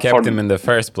have kept him in the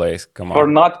first place. Come on. For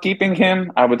not keeping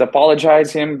him, I would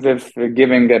apologize him with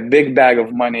giving a big bag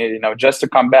of money, just to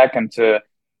come back and to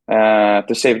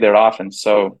save their offense.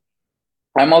 So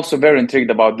I'm also very intrigued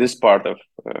about this part of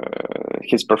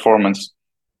his performance.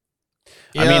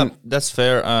 Yeah, I mean, that's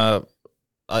fair.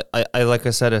 I like I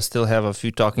said, I still have a few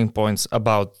talking points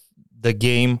about the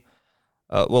game.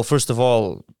 Well, first of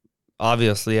all,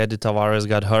 obviously Eddie Tavares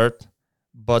got hurt,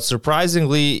 but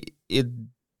surprisingly, it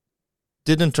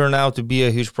didn't turn out to be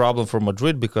a huge problem for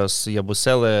Madrid, because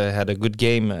Yabusele had a good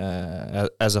game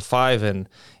as a 5, and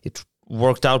it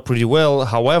worked out pretty well.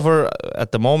 However,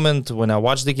 at the moment when I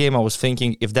watched the game, I was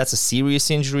thinking, if that's a serious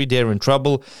injury, they're in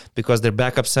trouble, because their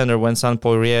backup center, Vincent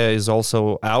Poirier, is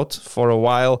also out for a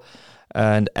while.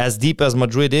 And as deep as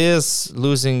Madrid is,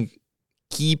 losing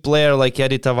key player like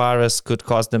Eddie Tavares could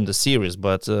cost them the series.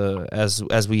 But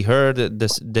as we heard,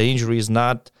 the injury is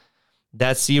not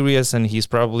that serious, and he's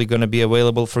probably going to be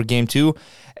available for game 2.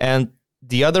 And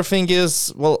the other thing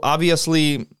is, well,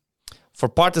 obviously, for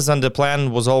Partizan, the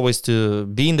plan was always to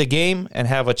be in the game and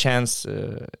have a chance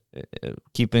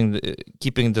keeping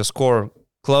the score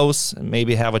close, and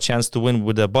maybe have a chance to win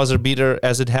with a buzzer beater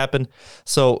as it happened.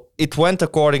 So it went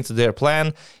according to their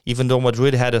plan, even though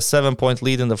Madrid had a 7-point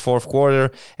lead in the fourth quarter.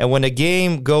 And when a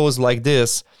game goes like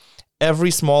this,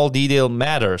 every small detail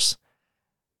matters.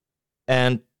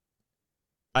 And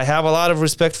I have a lot of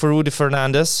respect for Rudy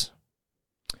Fernandez,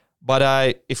 but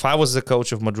if I was the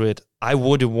coach of Madrid, I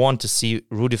would want to see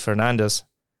Rudy Fernandez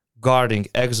guarding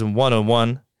Exum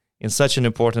one-on-one in such an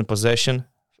important possession.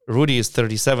 Rudy is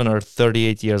 37 or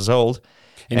 38 years old.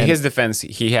 In his defense,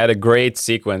 he had a great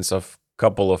sequence of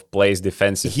couple of plays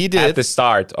defensive at the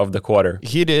start of the quarter.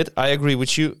 He did. I agree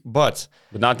with you, but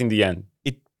not in the end.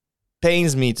 It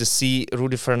pains me to see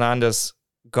Rudy Fernandez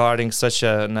guarding such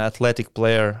an athletic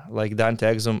player like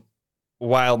Dante Exum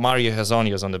while Mario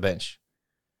Hezonja is on the bench.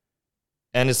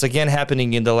 And it's again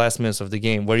happening in the last minutes of the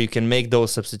game where you can make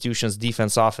those substitutions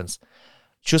defense, offense.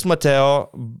 Chus Mateo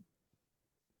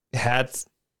had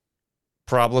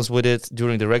problems with it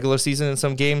during the regular season in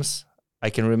some games. I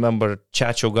can remember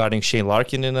Chacho guarding Shane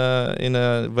Larkin in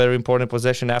a very important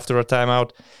possession after a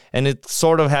timeout. And it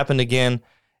sort of happened again.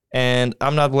 And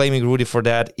I'm not blaming Rudy for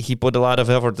that. He put a lot of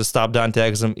effort to stop Dante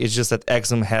Exum. It's just that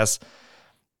Exum has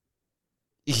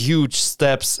huge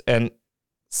steps and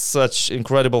such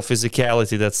incredible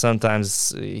physicality that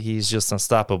sometimes he's just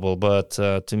unstoppable. But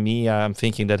to me, I'm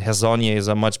thinking that Hezonja is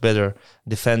a much better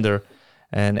defender,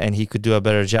 and he could do a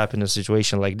better job in a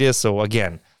situation like this. So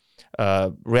again,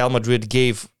 Real Madrid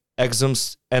gave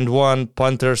Exum's and one,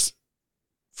 Punter's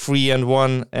 3 and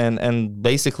 1, and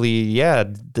basically,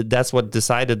 that's what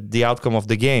decided the outcome of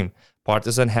the game.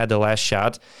 Partizan had the last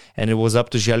shot, and it was up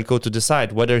to Željko to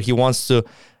decide whether he wants to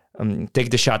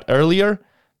take the shot earlier,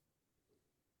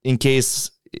 in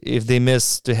case if they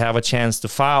miss, to have a chance to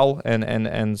foul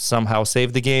and somehow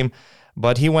save the game.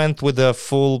 But he went with a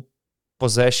full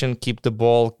possession, keep the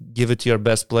ball, give it to your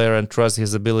best player, and trust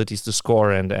his abilities to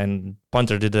score. And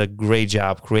Punter did a great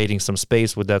job creating some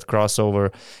space with that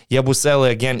crossover.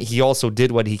 Yabusele, again, he also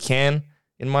did what he can,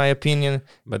 in my opinion.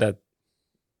 But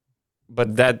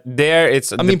there,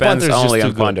 depends only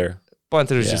on Punter.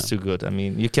 Punter is just too good. I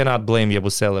mean, you cannot blame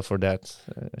Yabusele for that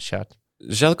shot.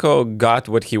 Željko got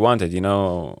what he wanted.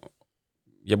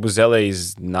 Yabusele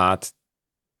is not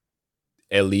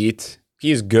elite.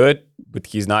 He's good, but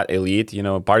he's not elite.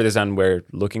 Partizan were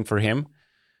looking for him.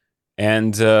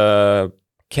 And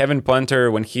Kevin Punter,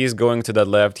 when he's going to the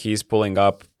left, he's pulling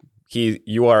up.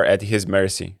 You are at his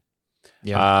mercy.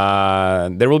 Yeah.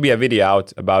 There will be a video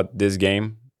out about this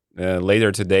game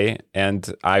later today.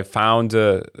 And I found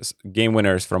game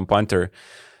winners from Punter.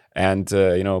 And,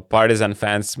 Partizan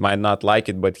fans might not like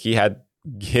it, but he had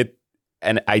hit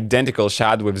an identical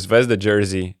shot with Zvezda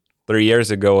jersey 3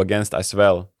 years ago against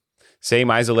Asvel.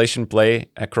 Same isolation play,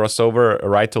 a crossover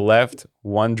right to left,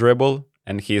 one dribble,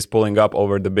 and he is pulling up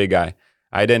over the big guy.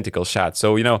 Identical shot.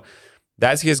 So,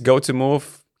 that's his go-to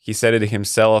move. He said it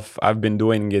himself. I've been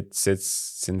doing it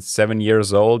since 7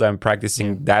 years old. I'm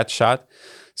practicing that shot.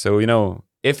 So,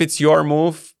 if it's your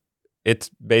move, it's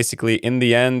basically, in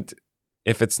the end,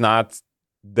 if it's not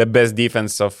the best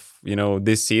defense of,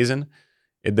 this season,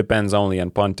 it depends only on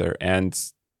Punter. And,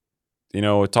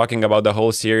 talking about the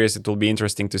whole series, it will be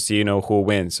interesting to see, who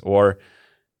wins, or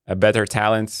a better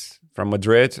talent from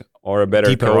Madrid, or a better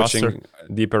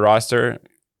deeper roster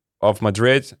of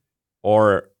Madrid,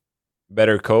 or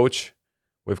better coach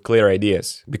with clear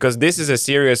ideas. Because this is a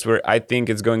series where I think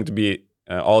it's going to be,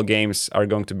 all games are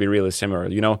going to be really similar.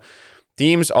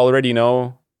 Teams already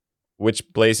know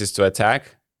which places to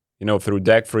attack, through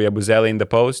Deck, through Yabusele in the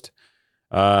post,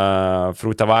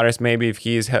 through Tavares maybe if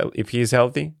he is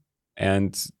healthy,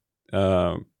 and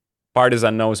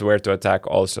Partizan knows where to attack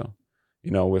also.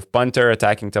 With Punter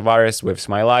attacking Tavares, with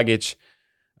Smilagic,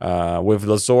 with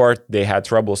Lazort, they had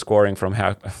trouble scoring from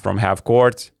half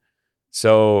court.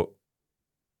 So,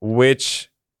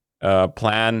 which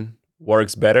plan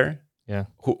works better? Yeah.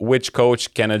 Which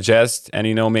coach can adjust,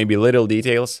 and maybe little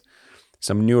details,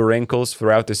 some new wrinkles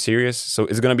throughout the series. So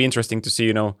it's going to be interesting to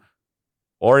see,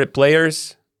 or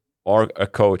players or a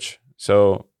coach.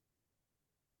 So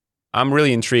I'm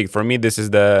really intrigued. For me, this is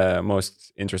the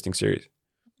most interesting series.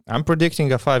 I'm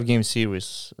predicting a 5-game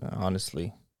series,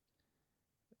 honestly.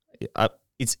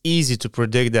 It's easy to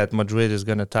predict that Madrid is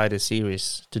going to tie the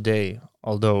series today,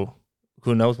 although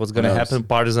who knows what's going to happen.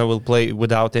 Partizan will play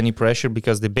without any pressure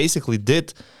because they basically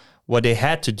did what they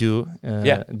had to do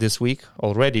this week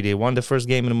already. They won the first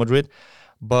game in Madrid.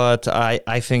 But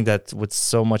I think that with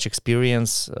so much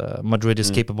experience, Madrid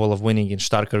is capable of winning in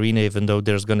Stark Arena, even though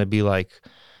there's going to be like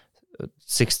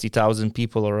 60,000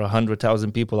 people or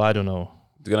 100,000 people. I don't know.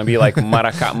 It's going to be like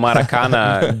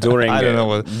Maracana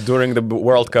during the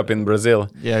World Cup in Brazil.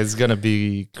 Yeah, it's going to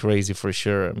be crazy for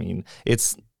sure. I mean,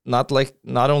 it's not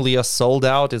only a sold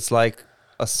out, it's like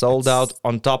a sold out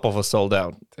on top of a sold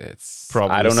out. It's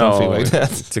probably I don't something know like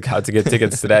that. how to get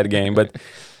tickets to that game, but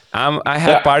I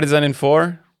have Partizan in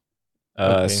 4,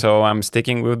 so I'm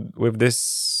sticking with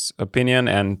this opinion,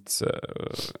 and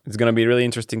it's going to be really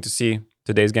interesting to see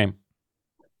today's game.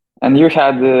 And you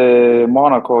had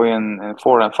Monaco in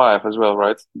 4 and 5 as well,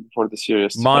 right? For the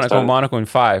series. Monaco in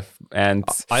 5, and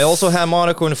I also had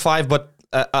Monaco in 5, but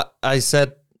I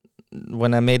said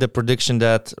when I made a prediction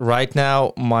that right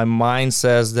now my mind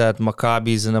says that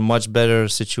Maccabi is in a much better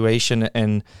situation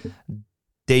and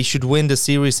they should win the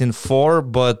series in 4,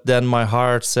 but then my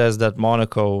heart says that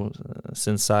Monaco,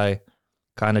 since I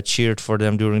kind of cheered for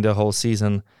them during the whole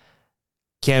season,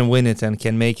 can win it and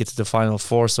can make it to the Final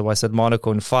 4. So I said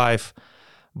Monaco in 5.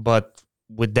 But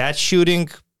with that shooting,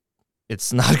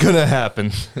 it's not going to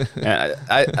happen.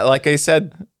 Like I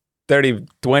said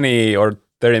 20 or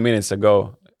 30 minutes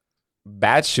ago,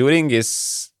 bad shooting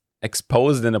is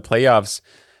exposed in the playoffs.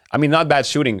 I mean, not bad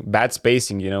shooting, bad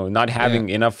spacing, not having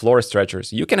enough floor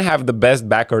stretchers. You can have the best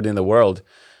backcourt in the world,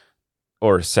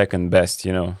 or second best,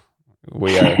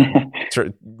 We are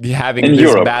having in this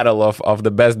Europe. battle of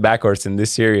the best backcourts in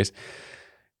this series.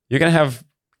 You can have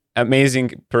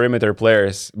amazing perimeter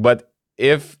players, but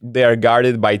if they are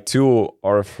guarded by 2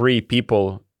 or 3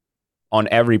 people on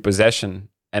every possession,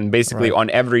 and basically on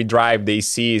every drive they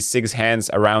see 6 hands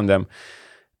around them,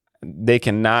 they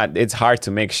cannot. It's hard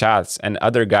to make shots, and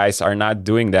other guys are not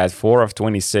doing that. 4 of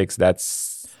 26.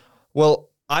 That's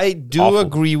I do awful.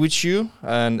 agree with you,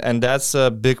 and that's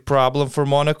a big problem for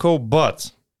Monaco.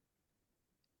 But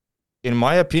in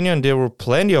my opinion, there were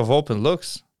plenty of open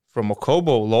looks from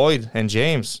Okobo, Lloyd, and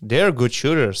James. They're good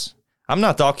shooters. I'm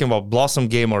not talking about Blossom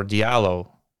Game or Diallo.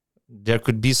 There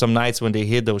could be some nights when they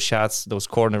hit those shots, those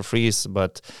corner threes,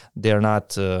 but they're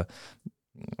not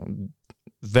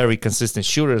very consistent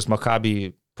shooters.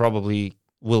 Maccabi probably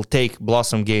will take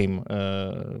Blossom Game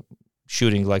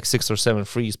shooting like 6 or 7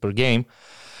 threes per game.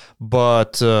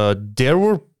 But there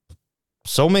were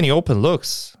so many open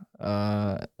looks.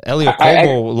 Elio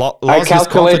Kobo lost his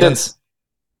confidence.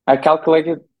 I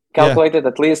calculated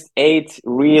at least 8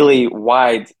 really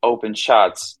wide open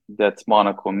shots that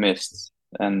Monaco missed.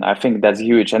 And I think that's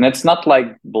huge. And it's not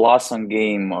like Blossom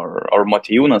Game or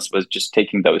Motiejunas was just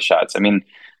taking those shots. I mean,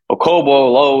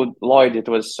 Okobo, Lloyd, it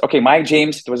was okay. Mike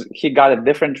James, he got a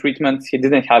different treatment. He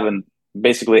didn't have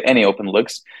basically any open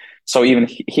looks, so even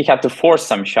he had to force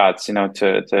some shots, to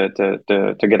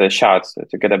get a shot,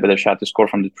 to get a better shot to score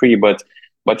from the 3.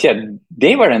 But yeah,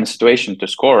 they were in a situation to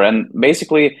score, and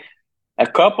basically a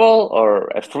couple or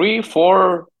a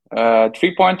 3-4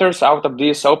 3-pointers out of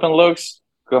these open looks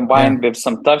combined with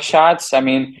some tough shots. I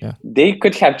mean, they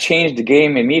could have changed the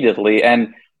game immediately.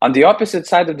 And on the opposite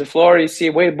side of the floor, you see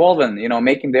Wade Baldwin,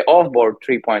 making the off-board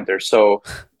 3-pointer. So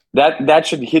that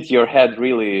should hit your head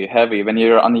really heavy when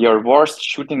you're on your worst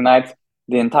shooting night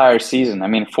the entire season. I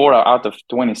mean, 4 out of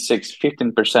 26,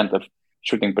 15% of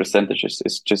shooting percentages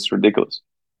is just ridiculous.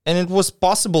 And it was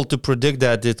possible to predict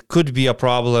that it could be a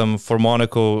problem for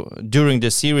Monaco during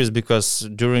the series, because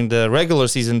during the regular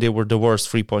season, they were the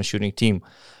worst 3-point shooting team.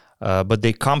 But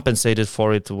they compensated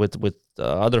for it with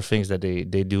other things that they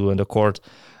do on the court.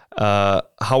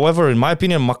 However, in my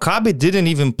opinion, Maccabi didn't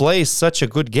even play such a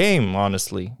good game,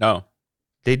 honestly. No.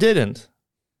 They didn't.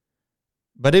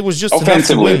 But it was just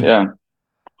offensively, enough to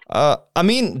win. I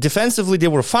mean, defensively, they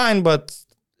were fine, but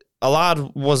a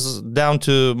lot was down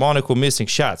to Monaco missing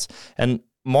shots. And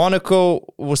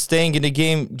Monaco was staying in the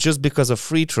game just because of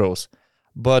free throws.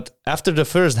 But after the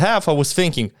first half, I was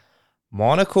thinking,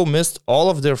 Monaco missed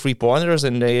all of their 3-pointers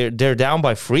and they're down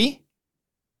by 3?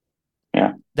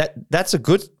 Yeah. That's a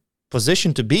good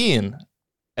position to be in.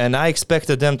 And I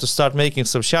expected them to start making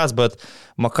some shots, but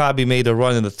Maccabi made a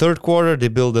run in the 3rd quarter. They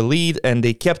built a lead, and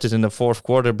they kept it in the 4th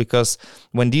quarter, because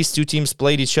when these two teams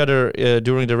played each other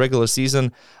during the regular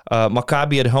season,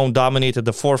 Maccabi at home dominated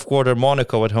the 4th quarter.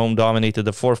 Monaco at home dominated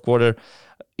the 4th quarter.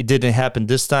 It didn't happen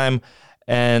this time.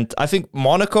 And I think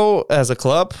Monaco, as a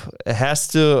club, has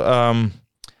to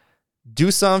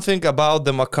do something about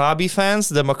the Maccabi fans,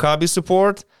 the Maccabi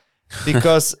support,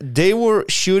 because they were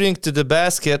shooting to the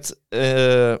basket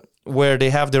where they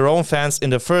have their own fans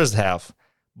in the first half.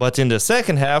 But in the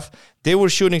second half, they were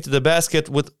shooting to the basket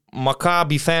with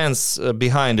Maccabi fans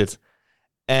behind it.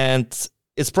 And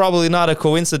it's probably not a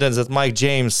coincidence that Mike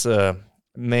James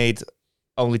made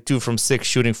only 2 from 6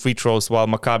 shooting free throws while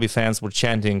Maccabi fans were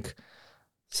chanting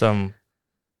some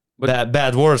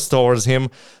bad words towards him.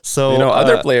 So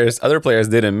other players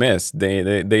didn't miss.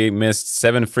 They missed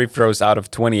 7 free throws out of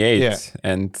 28,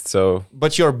 and so.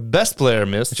 But your best player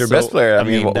missed. Your best player. I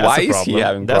mean, why is he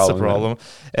having that's problems? That's a problem.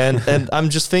 And I'm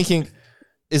just thinking,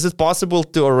 is it possible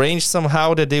to arrange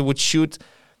somehow that they would shoot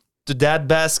to that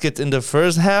basket in the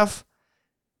first half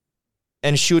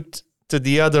and shoot to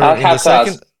the other in the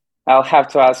second? I'll have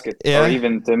to ask it, or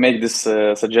even to make this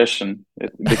suggestion,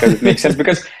 because it makes sense.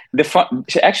 Because the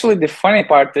funny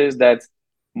part is that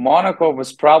Monaco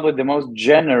was probably the most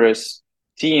generous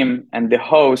team and the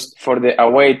host for the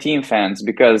away team fans,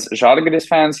 because Žalgiris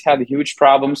fans had huge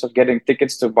problems of getting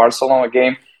tickets to Barcelona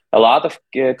game. A lot of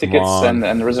tickets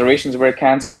and reservations were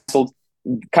cancelled.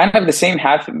 Kind of the same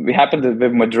happened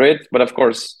with Madrid, but of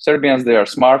course, Serbians, they are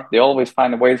smart. They always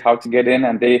find a way how to get in,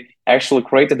 and they actually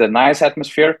created a nice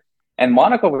atmosphere. And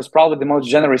Monaco was probably the most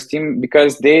generous team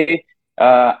because they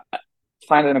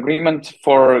find an agreement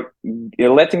for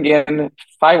letting in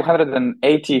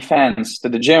 580 fans to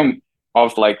the gym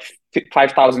of like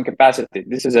 5,000 capacity.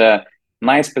 This is a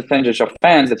nice percentage of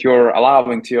fans that you're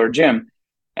allowing to your gym.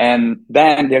 And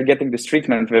then they're getting this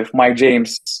treatment with Mike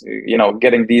James,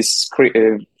 getting these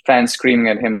fans screaming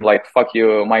at him like, fuck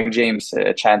you, Mike James,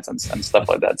 chants and stuff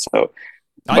like that. So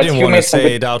I didn't want to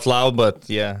say it out loud, but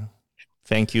yeah.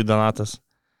 Thank you, Donatas.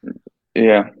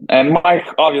 Yeah, and Mike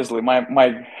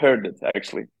heard it,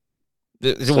 actually.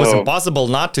 It was impossible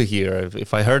not to hear.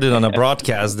 If I heard it on a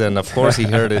broadcast, then of course he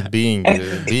heard it being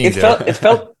there.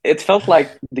 It felt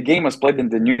like the game was played in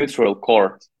the neutral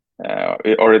court,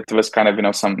 or it was kind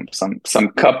of some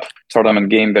cup tournament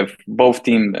game that both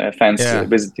team fans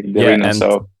visiting the arena.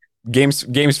 So games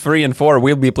 3 and 4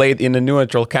 will be played in the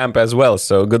neutral camp as well.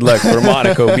 So good luck for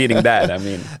Monaco beating that. I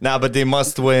mean, but they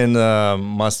must win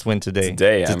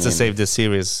today to save the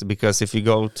series, because if you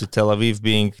go to Tel Aviv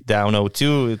being down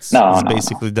 0-2, it's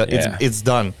basically done. It's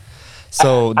done.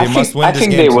 So they must win. I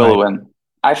think they will win.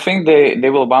 I think they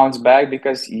will bounce back,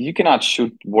 because you cannot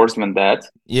shoot worse than that.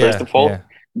 First of all.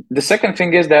 The second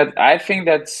thing is that I think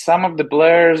that some of the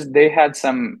players, they had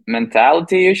some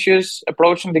mentality issues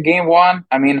approaching the game 1.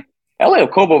 I mean, Elie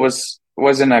Okobo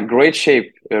was in a great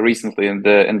shape recently in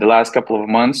the last couple of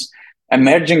months,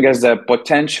 emerging as a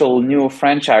potential new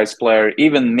franchise player,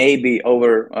 even maybe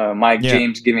over Mike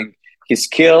James, giving his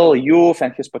skill, youth,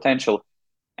 and his potential.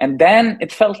 And then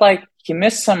it felt like he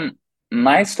missed some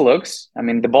nice looks. I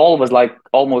mean, the ball was like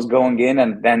almost going in,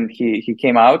 and then he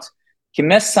came out. He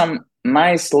missed some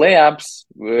nice layups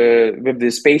with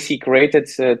the space he created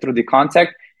through the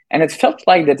contact. And it felt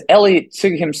like that Elie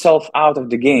took himself out of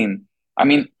the game. I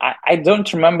mean, I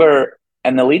don't remember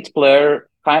an elite player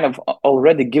kind of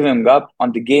already giving up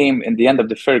on the game in the end of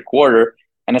the third quarter.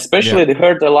 And especially they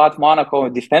hurt a lot Monaco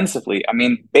defensively. I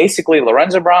mean, basically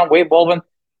Lorenzo Brown, Wade Baldwin,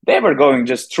 they were going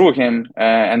just through him,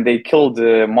 and they killed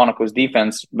Monaco's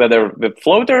defense, whether with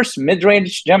floaters,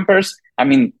 mid-range jumpers, I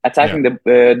mean, attacking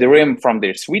the rim from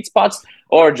their sweet spots,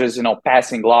 or just,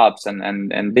 passing lobs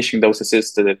and dishing those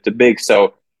assists to the big.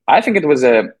 So I think it was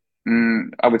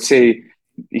I would say,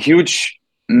 huge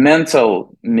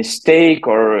mental mistake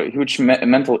or a huge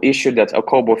mental issue that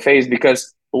Okobo faced,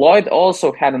 because Lloyd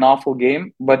also had an awful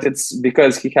game, but it's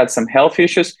because he had some health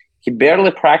issues. He barely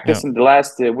practiced in the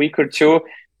last week or two.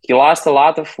 He lost a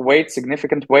lot of weight,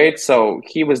 significant weight, so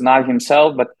he was not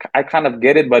himself, but I kind of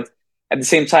get it. But at the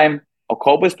same time,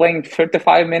 Okobo is playing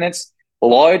 35 minutes.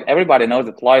 Lloyd, everybody knows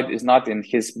that Lloyd is not in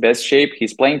his best shape.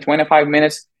 He's playing 25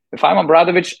 minutes. If I'm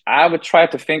Obradovic, I would try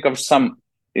to think of some,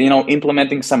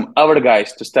 implementing some other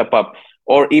guys to step up,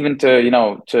 or even to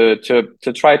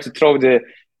try to throw the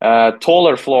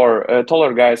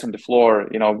taller guys on the floor,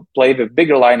 play the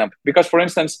bigger lineup. Because, for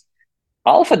instance,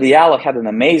 Alpha Diallo had an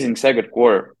amazing second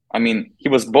quarter. I mean, he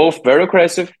was both very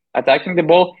aggressive, attacking the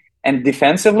ball, and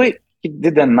defensively, he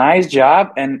did a nice job.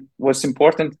 And what's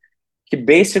important, he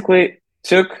basically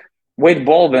took Wade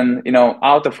Baldwin,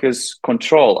 out of his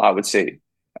control, I would say.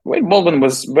 Wade Baldwin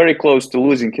was very close to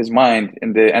losing his mind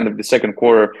in the end of the second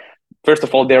quarter. First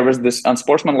of all, there was this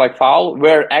unsportsmanlike foul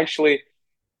where actually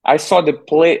I saw the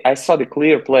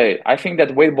clear play. I think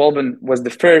that Wade Baldwin was the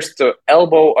first to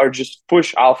elbow or just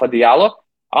push Alpha Diallo.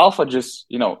 Alpha just,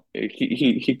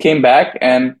 he came back,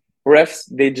 and refs,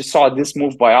 they just saw this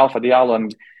move by Alpha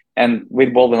Diallo and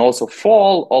Wade Baldwin also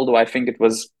fall, although I think it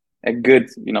was a good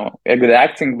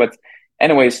acting. But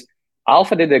anyways,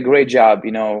 Alpha did a great job,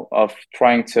 of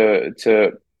trying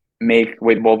to make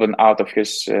Wade Baldwin out of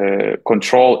his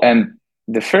control. And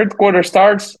the third quarter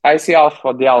starts, I see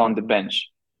Alpha Diallo on the bench.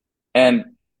 And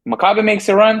Maccabi makes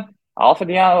a run, Alpha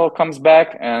Diallo comes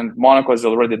back, and Monaco is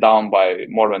already down by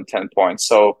more than 10 points.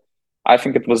 So I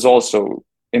think it was also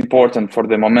important for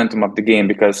the momentum of the game,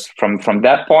 because from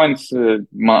that point,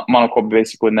 Monaco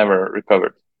basically never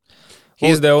recovered.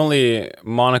 He's the only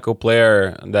Monaco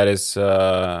player that is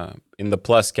in the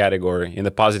plus category, in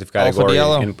the positive category,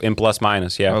 in plus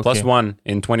minus. Yeah, okay. +1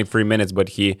 in 23 minutes, but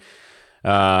he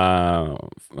had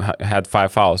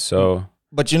 5 fouls. So,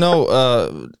 but you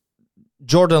know,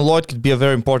 Jordan Lloyd could be a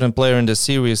very important player in the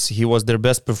series. He was their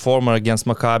best performer against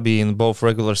Maccabi in both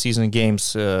regular season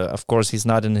games. Of course, he's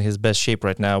not in his best shape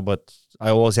right now, but I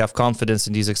always have confidence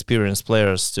in these experienced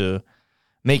players to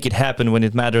make it happen when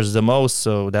it matters the most.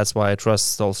 So that's why I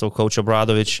trust also Coach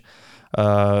Obradovic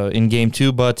in game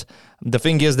 2. But the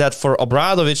thing is that for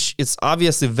Obradovic, it's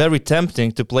obviously very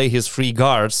tempting to play his free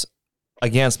guards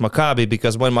against Maccabi,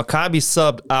 because when Maccabi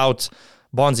subbed out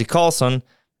Bonzi Carlson,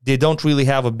 they don't really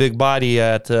have a big body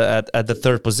at the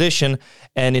third position,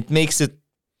 and it makes it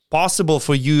possible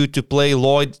for you to play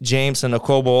Lloyd, James, and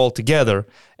Okobo all together.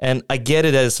 And I get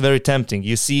it, that it's very tempting.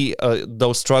 You see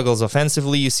those struggles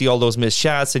offensively, you see all those missed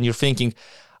shots, and you're thinking,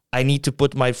 I need to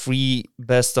put my 3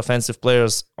 best offensive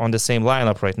players on the same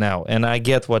lineup right now. And I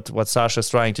get what Sasha's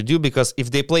trying to do, because if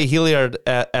they play Hilliard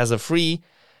as a 3,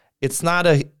 it's not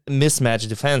a mismatch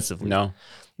defensively. No.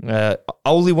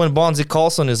 Only when Bonzi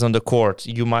Carlson is on the court,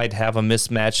 you might have a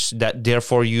mismatch that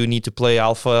therefore you need to play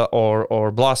Alpha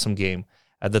or Blossom game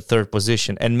at the third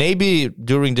position. And maybe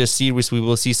during this series we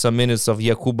will see some minutes of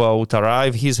Jakuba Utara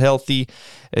if he's healthy.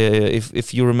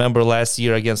 If you remember last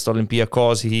year against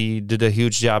Olympiacos, he did a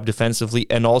huge job defensively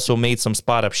and also made some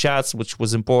spot-up shots, which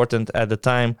was important at the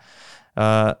time.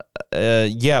 But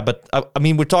I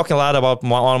mean, we're talking a lot about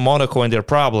Monaco and their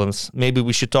problems. Maybe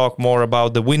we should talk more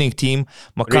about the winning team,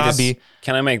 Maccabi.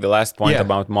 Can I make the last point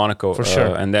about Monaco? For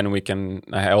sure. And then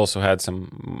I also had some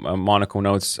Monaco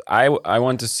notes. I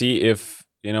want to see if,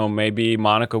 maybe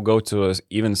Monaco go to an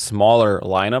even smaller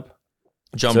lineup.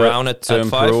 John Brown to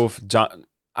improve. 5?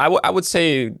 I would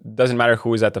say it doesn't matter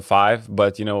who is at the 5,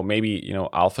 but, maybe,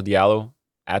 Alpha Diallo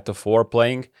at the 4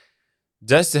 playing,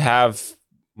 just to have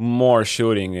more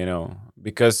shooting,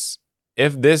 because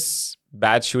if this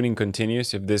bad shooting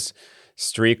continues, if this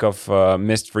streak of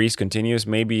missed threes continues,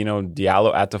 maybe,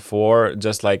 Diallo at the 4,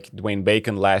 just like Dwayne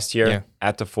Bacon last year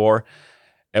at the 4,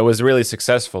 it was really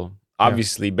successful.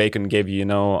 Obviously, Bacon gave you,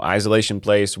 isolation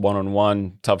plays,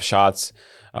 one-on-one, tough shots.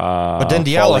 But then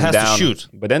Diallo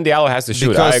has to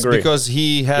shoot. I agree. Because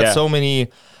he had so many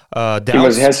doubts. He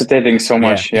was hesitating so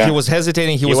much. He was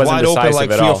hesitating. He was wide open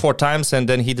like 3 or 4 times, and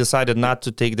then he decided not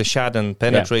to take the shot and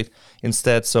penetrate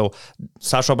instead. So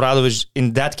Sasha Obradovic,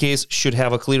 in that case, should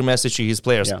have a clear message to his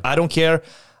players. I don't care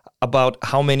about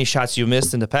how many shots you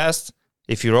missed in the past.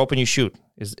 If you're open, you shoot.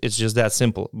 It's just that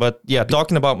simple. But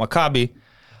talking about Maccabi,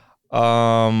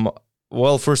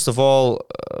 well, first of all,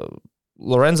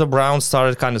 Lorenzo Brown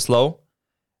started kind of slow,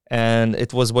 and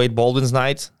it was Wade Baldwin's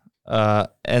night.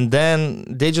 And then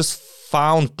they just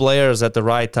found players at the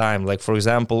right time. Like, for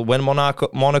example, when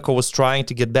Monaco was trying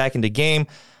to get back in the game,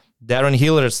 Darren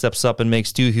Hilliard steps up and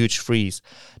makes 2 huge threes.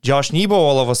 Josh Nebo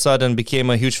all of a sudden became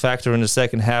a huge factor in the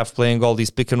second half, playing all these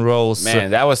pick and rolls.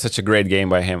 Man, that was such a great game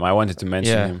by him. I wanted to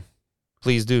mention him.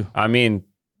 Please do. I mean,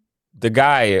 the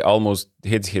guy almost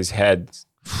hit his head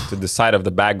to the side of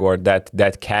the backboard.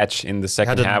 That catch in the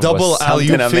second half was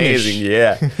something amazing.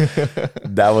 Yeah,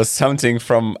 that was something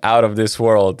from out of this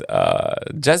world.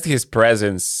 Just his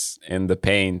presence in the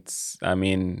paint. I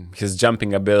mean, his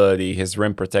jumping ability, his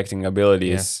rim protecting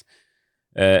ability is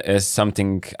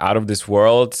something out of this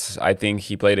world. I think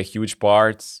he played a huge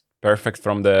part. Perfect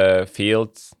from the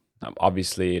field.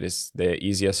 Obviously, it is the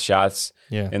easiest shots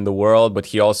in the world, but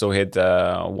he also hit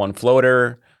 1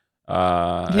 floater. He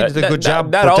did a good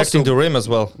job protecting the rim as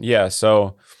well. Yeah,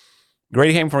 so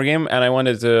great game for him. And I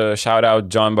wanted to shout out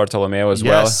John Bartolomeo as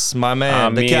well. Yes, my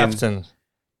man, the captain.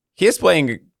 He is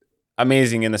playing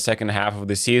amazing in the second half of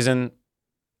the season.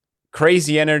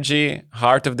 Crazy energy,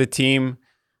 heart of the team,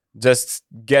 just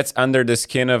gets under the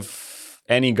skin of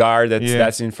any guard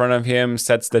that's in front of him,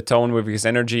 sets the tone with his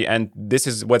energy. And this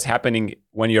is what's happening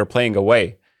when you're playing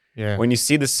away. Yeah. When you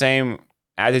see the same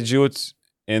attitude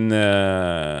in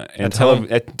Tel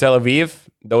Aviv,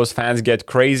 those fans get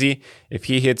crazy. If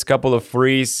he hits a couple of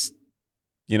threes,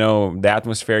 the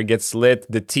atmosphere gets lit.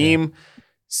 The team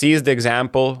sees the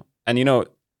example, and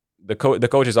the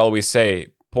coaches always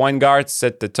say, point guards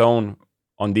set the tone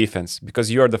on defense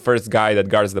because you are the first guy that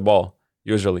guards the ball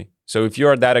usually. So if you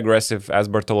are that aggressive as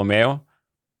Bartolomeo,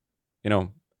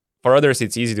 for others,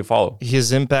 it's easy to follow.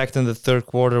 His impact in the third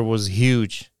quarter was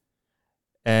huge.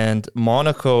 And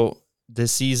Monaco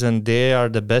this season, they are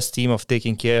the best team of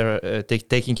taking care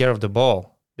of the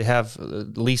ball. They have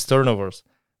least turnovers.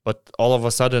 But all of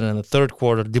a sudden in the third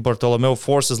quarter, Di Bartolomeo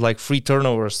forces like 3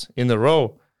 turnovers in a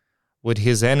row with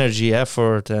his energy,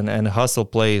 effort, and hustle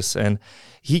plays. And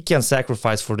he can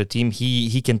sacrifice for the team.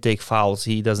 He can take fouls.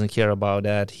 He doesn't care about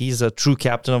that. He's a true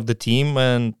captain of the team,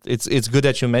 and it's good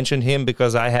that you mentioned him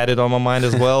because I had it on my mind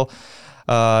as well.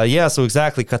 So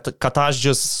exactly. Qatar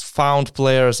just found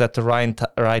players at the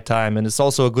right time, and it's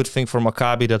also a good thing for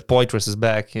Maccabi that Poitras is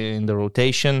back in the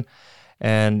rotation,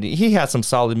 and he had some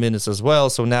solid minutes as well.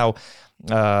 So now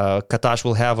Qatar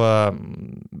will have a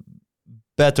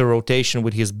better rotation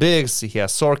with his bigs. He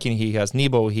has Sorkin, he has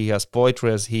Nebo, he has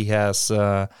Poitras, he has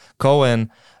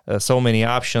Cohen, so many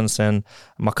options. And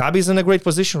Maccabi is in a great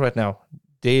position right now.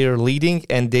 They are leading,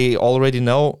 and they already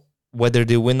know whether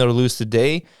they win or lose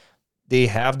today, they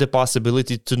have the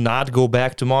possibility to not go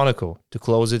back to Monaco, to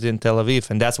close it in Tel Aviv.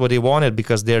 And that's what they wanted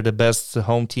because they're the best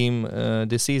home team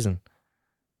this season.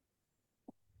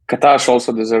 Katash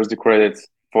also deserves the credit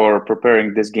for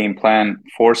preparing this game plan,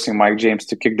 forcing Mike James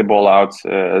to kick the ball out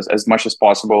as much as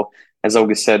possible. As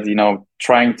Augie said,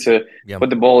 trying to put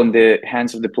the ball in the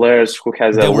hands of the players who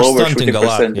has a lower shooting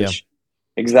percentage.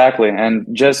 Exactly. And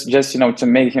just to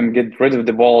make him get rid of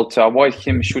the ball, to avoid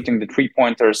him shooting the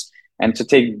 3-pointers and to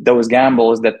take those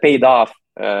gambles that paid off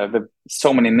with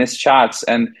so many missed shots.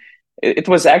 And it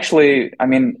was actually,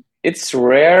 it's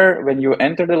rare when you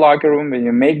enter the locker room, when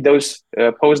you make those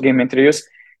post-game interviews,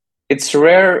 it's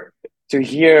rare to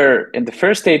hear in the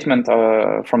first statement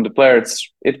from the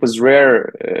players, it was rare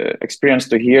experience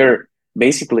to hear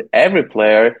basically every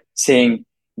player saying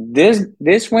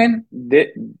this win,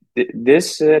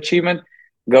 this achievement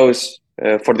goes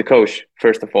for the coach,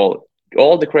 first of all.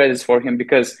 All the credits for him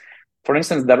because, for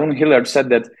instance, Darun Hillard said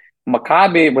that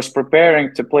Maccabi was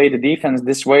preparing to play the defense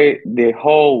this way the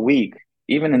whole week.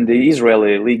 Even in the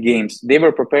Israeli league games, they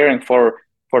were preparing for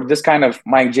this kind of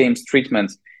Mike James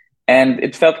treatment. And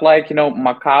it felt like,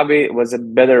 Maccabi was a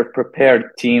better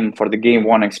prepared team for the game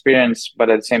one experience. But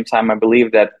at the same time, I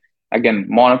believe that, again,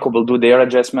 Monaco will do their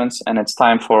adjustments and it's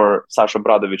time for Sasha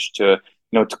Obradović to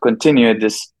continue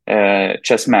this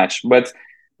chess match. But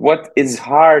what is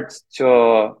hard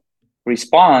to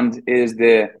respond is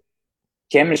the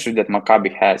chemistry that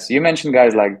Maccabi has. You mentioned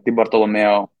guys like Di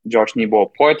Bartolomeo, Josh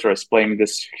Nebo, Poitras playing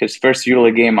his first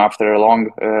EuroLeague game after a long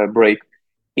break.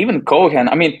 Even Cohen.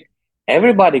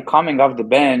 Everybody coming off the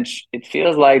bench, it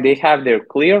feels like they have their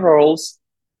clear roles.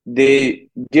 They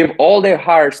give all their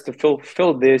hearts to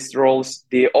fulfill these roles.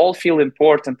 They all feel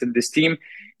important in this team,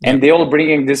 and they all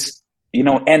bringing this,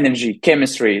 energy,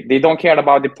 chemistry. They don't care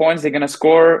about the points they're gonna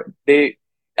score.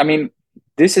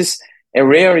 This is a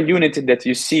rare unity that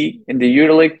you see in the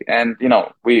EuroLeague, and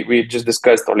we just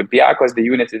discussed Olympiacos, the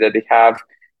unity that they have,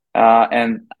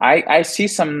 and I see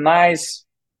some nice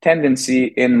tendency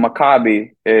in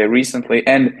Maccabi recently.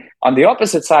 And on the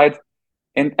opposite side,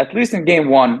 at least in game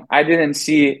one, I didn't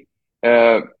see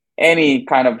any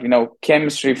kind of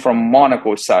chemistry from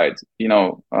Monaco's side.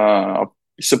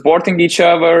 Supporting each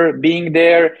other, being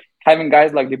there, having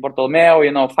guys like Di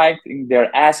Bartolomeo, fighting their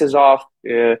asses off,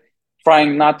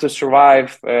 trying not to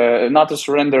survive, not to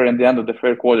surrender in the end of the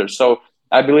third quarter. So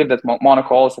I believe that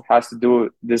Monaco also has to do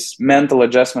this mental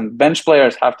adjustment. Bench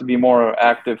players have to be more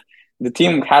active. The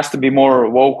team has to be more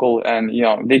vocal, and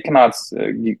they cannot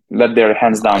let their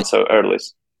hands down so early.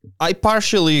 I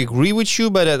partially agree with you,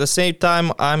 but at the same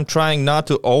time, I'm trying not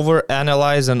to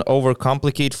overanalyze and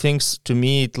overcomplicate things. To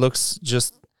me, it looks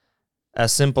just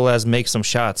as simple as make some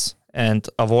shots and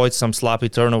avoid some sloppy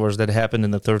turnovers that happened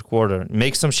in the third quarter.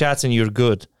 Make some shots and you're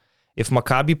good. If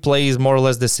Maccabi plays more or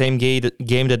less the same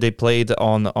game that they played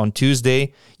on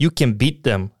Tuesday, you can beat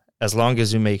them as long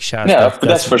as you make shots. Yeah,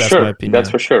 that's for sure. That's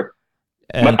for sure.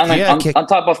 And but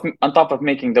on top of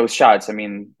making those shots,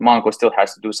 Monaco still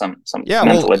has to do some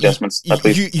mental adjustments. At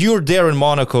least you're there in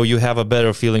Monaco, you have a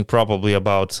better feeling probably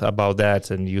about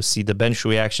that, and you see the bench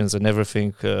reactions and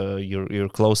everything. You're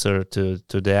closer to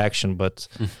the action, but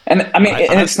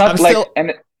it's not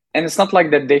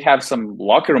like that they have some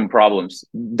locker room problems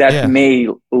that may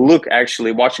look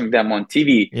actually watching them on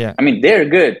TV. Yeah. They're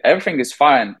good. Everything is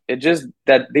fine. It's just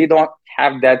that they don't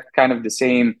have that kind of the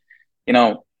same,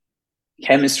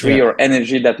 chemistry or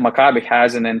energy that Maccabi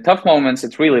has, and in tough moments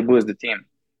it really boosts the team.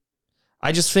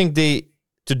 I just think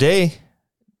today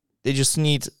they just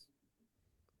need,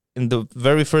 in the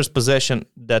very first possession,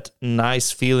 that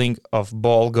nice feeling of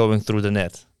ball going through the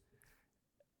net.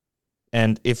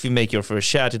 And if you make your first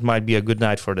shot, it might be a good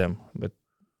night for them. But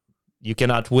you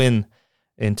cannot win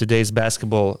in today's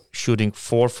basketball shooting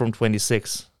 4 from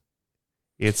 26.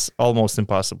 It's almost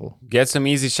impossible. Get some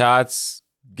easy shots,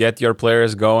 get your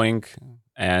players going,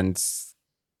 and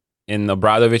in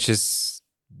Obradovic's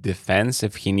defense,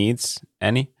 if he needs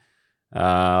any.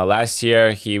 Last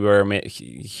year, he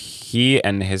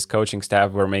and his coaching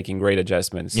staff were making great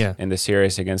adjustments in the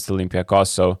series against Olympiacos.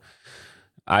 So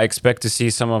I expect to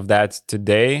see some of that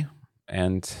today,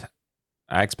 and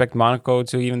I expect Monaco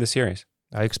to even the series.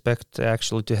 I expect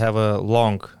actually to have a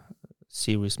long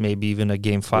series, maybe even a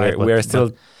game 5. We're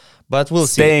still but we'll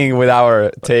staying with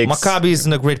our takes. Maccabi is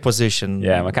in a great position.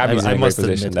 Yeah, Maccabi is in a great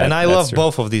position. And I love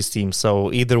both of these teams.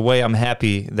 So either way, I'm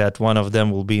happy that one of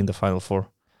them will be in the Final Four.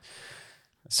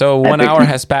 So 1 hour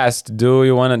has passed. Do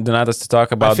you want Donatas to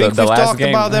talk about the last game? I think we've talked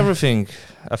about everything.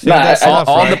 I think that's enough,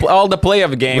 all the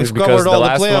playoff games. We've covered all the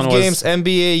playoff games,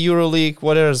 NBA, EuroLeague.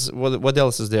 What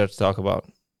else is there to talk about?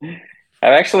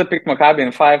 I've actually picked Maccabi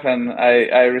in 5, and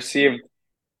I received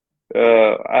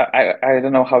I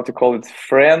don't know how to call it,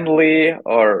 friendly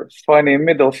or funny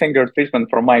middle finger treatment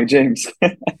from Mike James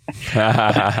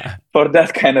for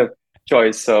that kind of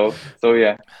choice. So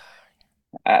yeah.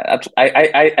 At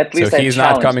least so he's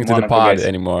not coming to the pod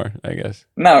anymore, I guess.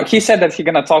 No, he said that he's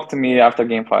gonna talk to me after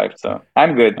game 5, so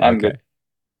I'm good. I'm good.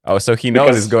 Oh, so he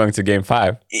knows he's going to game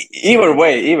 5. Either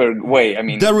way. I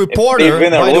mean, the reporter, if they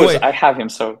win or lose, I have him.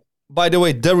 So, by the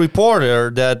way, the reporter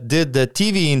that did the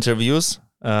TV interviews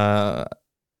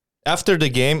after the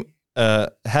game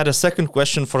had a second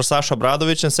question for Sasha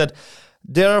Obradovic and said,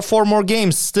 "There are 4 more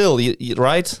games still,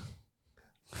 right?"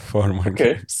 4 more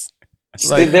games.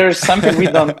 Like, there's something we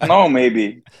don't know,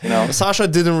 maybe, you know. Sasha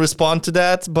didn't respond to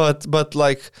that, but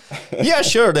like, yeah,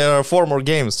 sure, there are 4 more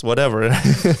games, whatever.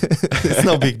 It's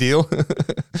no big deal.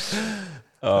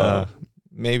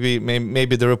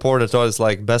 Maybe the reporter thought it's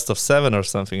like best of 7 or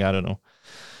something. I don't know.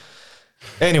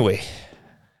 Anyway,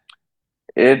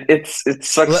 it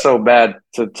sucks so bad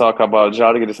to talk about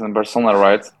Žalgiris and Barcelona,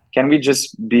 right? Can we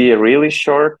just be really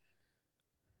short?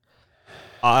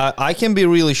 I can be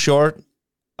really short.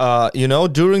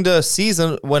 During the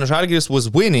season when Žalgiris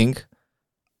was winning,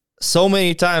 so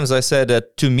many times I said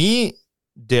that to me,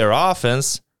 their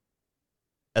offense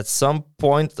at some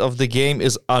point of the game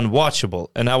is unwatchable.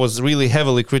 And I was really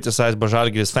heavily criticized by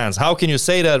Žalgiris fans. How can you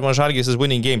say that when Žalgiris is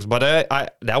winning games? But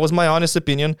that was my honest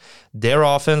opinion. Their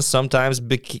offense sometimes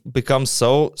becomes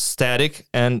so static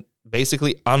and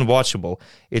basically unwatchable.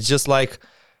 It's just like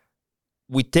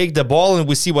we take the ball and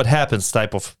we see what happens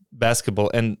type of basketball,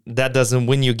 and that doesn't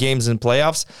win you games in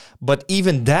playoffs. But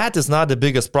even that is not the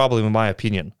biggest problem, in my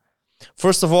opinion.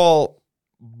 First of all,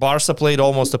 Barca played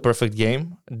almost a perfect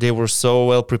game. They were so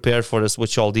well prepared for the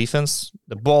switch-all defense.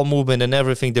 The ball movement and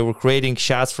everything, they were creating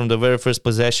shots from the very first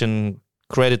possession.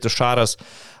 Credit to Šaras.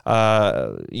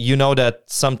 You know that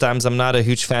sometimes I'm not a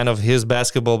huge fan of his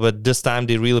basketball, but this time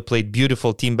they really played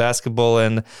beautiful team basketball,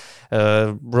 and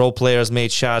role players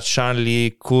made shots.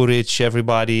 Shanli, Kuric,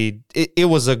 everybody. It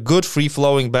was a good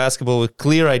free-flowing basketball with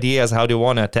clear ideas how they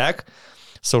want to attack.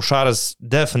 So Šaras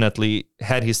definitely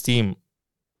had his team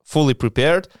fully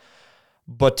prepared.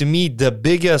 But to me, the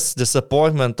biggest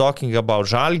disappointment talking about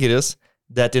Žalgiris,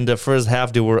 that in the first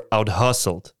half they were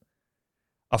out-hustled.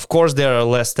 Of course, they're a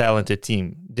less talented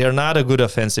team. They're not a good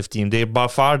offensive team. They're by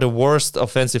far the worst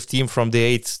offensive team from the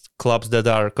 8 clubs that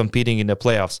are competing in the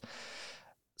playoffs.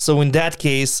 So in that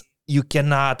case, you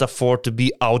cannot afford to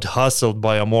be out-hustled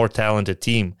by a more talented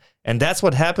team. And that's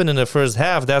what happened in the first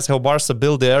half. That's how Barca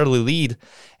built the early lead,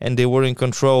 and they were in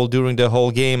control during the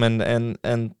whole game.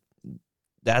 And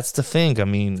that's the thing. I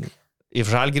mean, if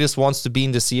Žalgiris wants to be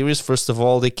in the series, first of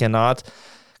all, they cannot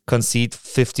concede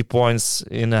 50 points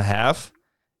in a half.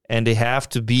 And they have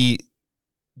to be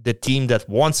the team that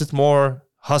wants it more,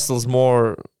 hustles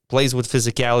more, plays with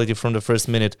physicality from the first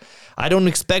minute. I don't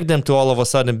expect them to all of a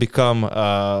sudden become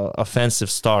offensive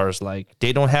stars. Like,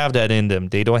 they don't have that in them.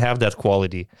 They don't have that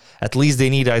quality. At least they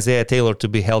need Isaiah Taylor to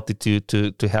be healthy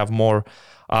to have more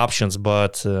options.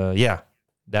 But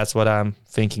that's what I'm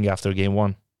thinking after game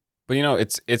 1. But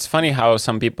it's funny how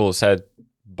some people said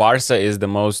Barca is the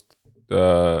most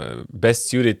best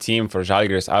suited team for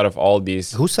Žalgiris out of all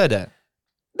these. Who said that?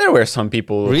 There were some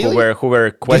people really? who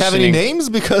were questioning. Do you have any names?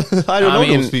 Because I don't know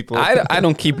those people. I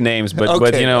don't keep names, but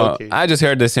okay. I just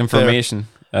heard this information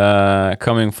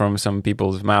coming from some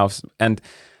people's mouths. And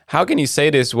how can you say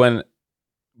this when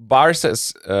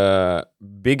Barca's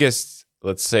biggest,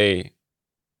 let's say,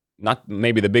 not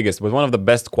maybe the biggest, but one of the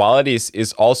best qualities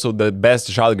is also the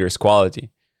best Žalgiris quality.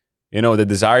 The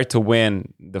desire to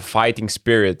win, the fighting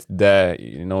spirit, the,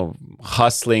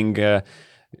 hustling,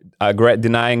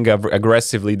 denying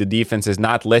aggressively the defense is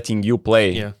not letting you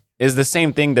play. Yeah. is the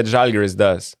same thing that Žalgiris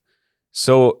does.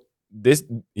 So this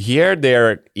here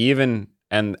they're even,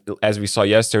 and as we saw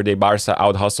yesterday, Barca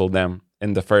out-hustled them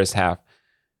in the first half.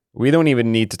 We don't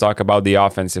even need to talk about the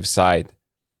offensive side.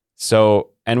 So,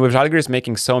 and with Žalgiris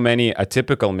making so many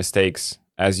atypical mistakes,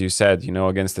 as you said,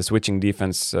 against the switching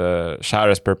defense,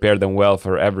 Šaras prepared them well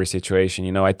for every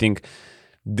situation. I think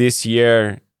this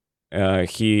year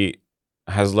he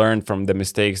has learned from the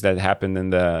mistakes that happened in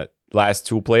the last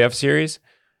 2 playoff series,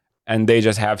 and they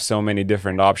just have so many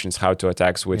different options how to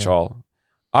attack switch all.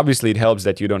 Obviously, it helps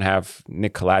that you don't have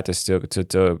Nick Kalatis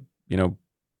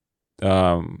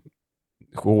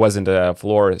who wasn't a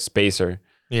floor spacer,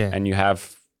 and you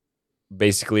have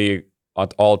basically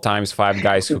at all times 5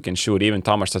 guys who can shoot. Even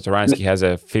Tomasz Satoranski has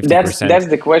a 50%. That's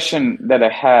the question that I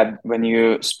had when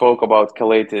you spoke about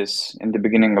Kalaitis in the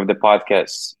beginning of the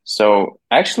podcast. So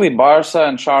actually, Barca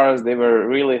and Šaras, they were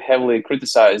really heavily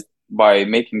criticized by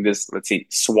making this, let's say,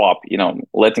 swap,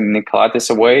 letting Nick Kalaitis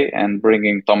away and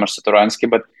bringing Tomasz Satoranski.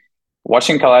 But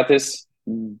watching Kalaitis,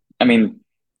 I mean,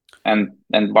 and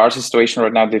Barca's situation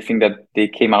right now, do you think that they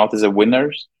came out as a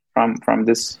winners from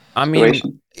this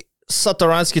situation?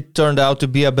 Satoranski turned out to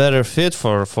be a better fit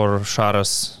for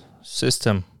Šaras'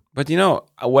 system. But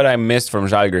what I missed from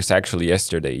Žalgiris actually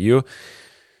yesterday, you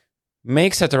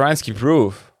make Satoranski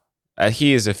prove that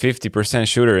he is a 50%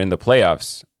 shooter in the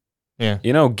playoffs. Yeah.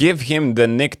 Give him the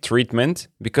Nick treatment,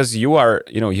 because you are,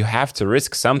 you have to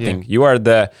risk something.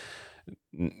 Yeah.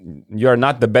 You are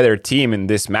not the better team in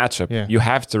this matchup. Yeah. You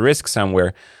have to risk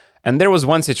somewhere. And there was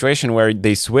one situation where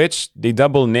they switched, they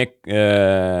double Nick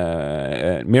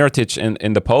Mirotic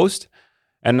in the post,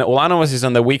 and Ulanovas is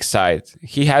on the weak side.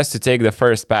 He has to take the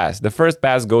first pass. The first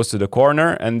pass goes to the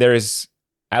corner, and there is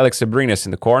Alex Abrinas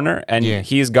in the corner, and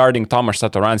he is guarding Tomasz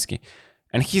Satoranski.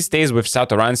 And he stays with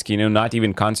Satoranski, not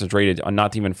even concentrated, or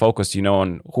not even focused,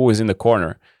 on who is in the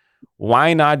corner.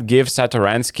 Why not give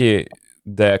Satoranski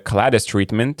the Kalaitis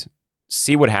treatment,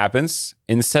 see what happens,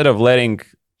 instead of letting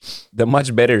the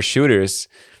much better shooters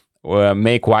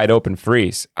make wide open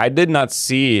threes? I did not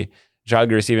see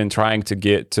Žalgiris even trying to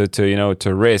get to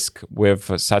risk with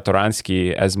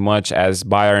Satoranski as much as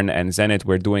Bayern and Zenit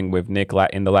were doing with Nick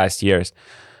in the last years.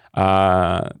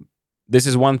 This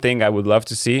is one thing I would love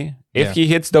to see. If he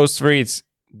hits those threes,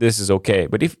 this is okay.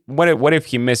 But what if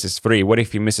he misses 3? What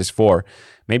if he misses 4?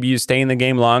 Maybe you stay in the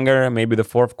game longer. Maybe the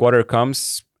fourth quarter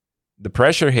comes, the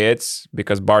pressure hits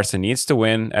because Barca needs to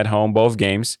win at home both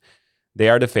games. They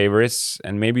are the favorites,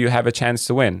 and maybe you have a chance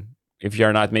to win if you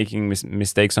are not making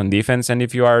mistakes on defense and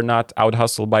if you are not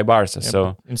out-hustled by Barca. Yeah,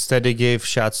 so instead they gave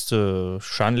shots to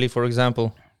Shanley, for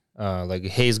example. Like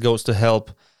Hayes goes to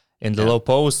help in the low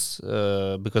post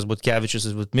because Butkevičius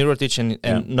is with Mirotic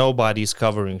and nobody's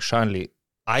covering Shanley.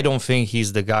 I don't think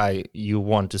he's the guy you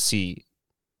want to see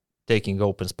taking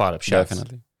open spot-up shots.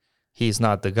 Definitely. He's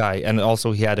not the guy. And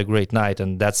also he had a great night.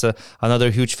 And that's another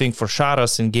huge thing for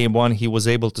Šaras. In game 1, he was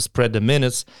able to spread the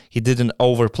minutes. He didn't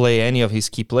overplay any of his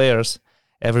key players.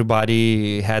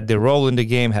 Everybody had their role in the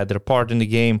game, had their part in the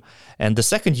game. And the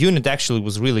second unit actually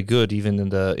was really good, even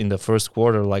in the first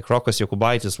quarter. Like Rokas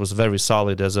Jokubaitis was very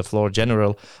solid as a floor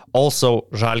general. Also,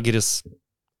 Žalgiris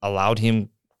allowed him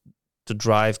to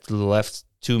drive to the left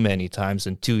too many times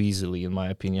and too easily, in my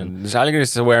opinion.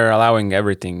 Žalgiris were allowing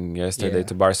everything yesterday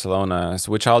to Barcelona.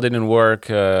 Switch all didn't work.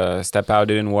 Step out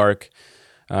didn't work.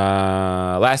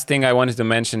 Last thing I wanted to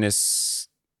mention is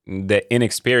the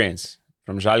inexperience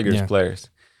from Žalgiris players.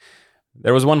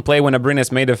 There was one play when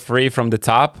Abrinas made a free from the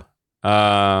top.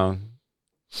 Barca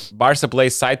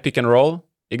plays side pick and roll.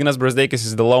 Ignas Brazdeikis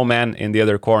is the low man in the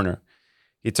other corner.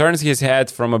 He turns his head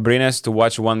from Abrinas to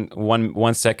watch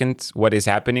one second what is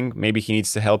happening. Maybe he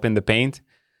needs to help in the paint.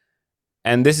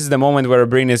 And this is the moment where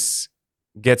Abrinas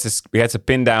gets a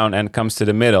pin down and comes to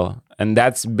the middle. And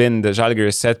that's been the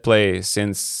Žalgiris set play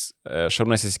since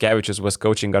Šarūnas Jasikevičius was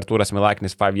coaching Artūras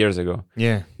Milaknis 5 years ago.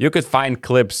 Yeah. You could find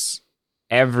clips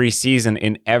every season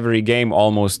in every game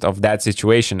almost of that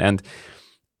situation. And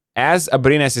as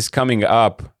Abrinas is coming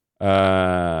up,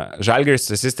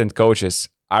 Žalgiris assistant coaches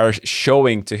are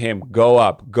showing to him, go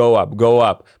up, go up, go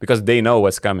up, because they know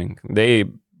what's coming. They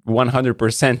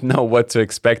 100% know what to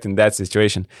expect in that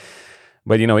situation.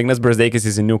 But, Ignas Brazdeikis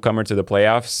is a newcomer to the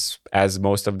playoffs, as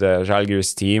most of the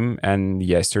Žalgiris team, and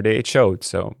yesterday it showed.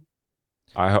 So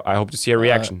I hope to see a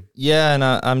reaction. And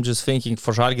I'm just thinking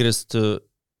for Žalgiris to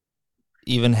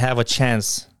even have a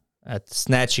chance at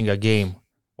snatching a game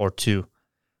or two,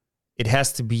 it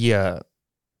has to be a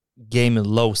game in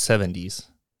low 70s.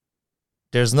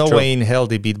 There's no way in hell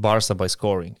they beat Barca by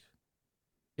scoring.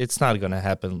 It's not going to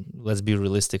happen. Let's be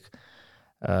realistic.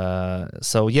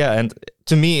 So yeah, and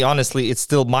to me, honestly, it's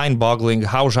still mind-boggling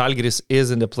how Žalgiris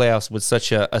is in the playoffs with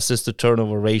such a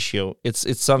assist-to-turnover ratio.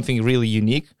 It's something really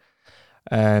unique,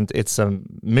 and it's a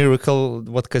miracle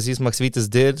what Kazis Maksvytis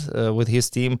did with his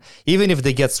team. Even if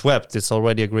they get swept, it's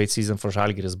already a great season for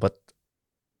Žalgiris. But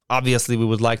obviously, we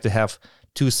would like to have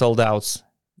 2 sold-outs,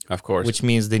 of course, which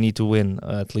means they need to win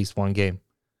at least 1 game.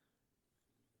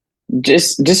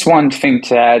 Just one thing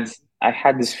to add. I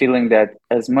had this feeling that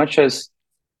as much as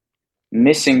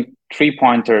missing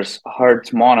 3-pointers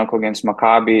hurt Monaco against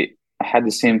Maccabi, I had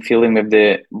the same feeling with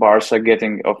the Barca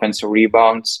getting offensive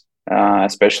rebounds,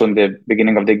 especially in the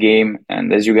beginning of the game.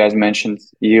 And as you guys mentioned,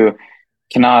 you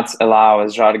cannot allow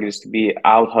as Žalgiris to be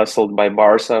out-hustled by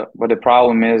Barca. But the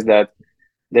problem is that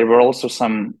there were also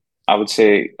some, I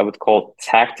would call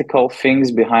tactical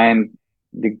things behind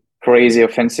the crazy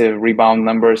offensive rebound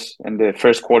numbers in the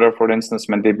first quarter, for instance,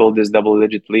 when they built this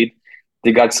double-digit lead.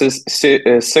 They got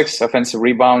 6 offensive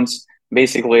rebounds.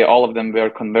 Basically, all of them were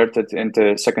converted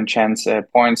into second chance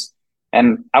points.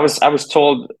 And I was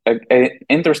told an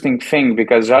interesting thing,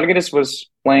 because Žalgiris was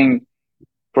playing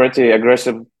pretty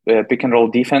aggressive pick and roll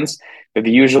defense with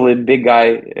usually big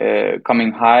guy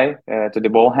coming high to the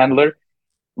ball handler.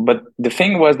 But the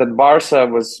thing was that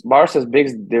Barca's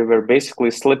bigs, they were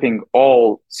basically slipping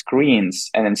all screens,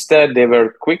 and instead they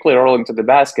were quickly rolling to the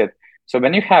basket. So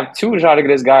when you have 2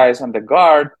 Žalgiris guys on the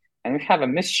guard and you have a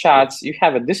missed shots, you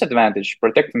have a disadvantage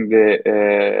protecting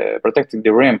the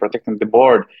rim, protecting the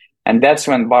board. And that's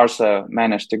when Barca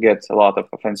managed to get a lot of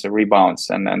offensive rebounds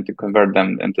and to convert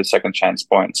them into second chance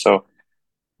points. So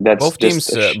that's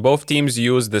both teams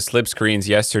used the slip screens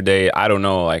yesterday, I don't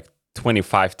know, like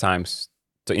 25 times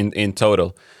in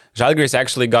total. Žalgiris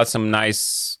actually got some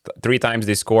nice 3 times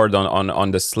they scored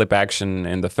on the slip action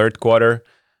in the third quarter,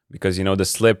 because the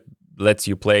slip lets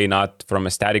you play not from a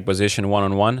static position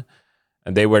one-on-one.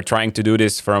 And they were trying to do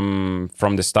this from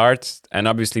the start. And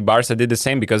obviously Barca did the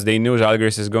same because they knew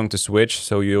Žalgiris is going to switch.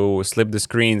 So you slip the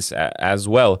screens as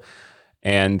well.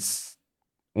 And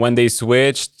when they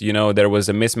switched, there was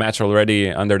a mismatch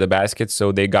already under the basket.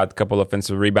 So they got a couple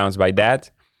offensive rebounds by that.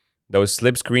 Those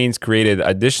slip screens created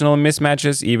additional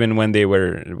mismatches even when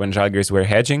Žalgiris were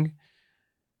hedging.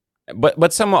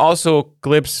 But some also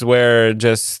clips where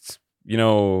just,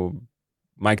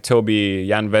 Mike Tobey,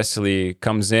 Jan Vesely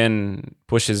comes in,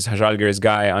 pushes Žalgiris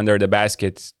guy under the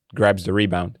basket, grabs the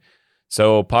rebound.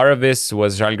 So part of this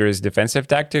was Žalgiris' defensive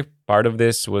tactic. Part of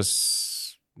this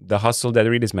was the hustle that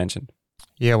Rytis mentioned.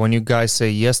 Yeah, when you guys say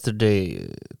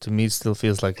yesterday, to me it still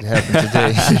feels like it happened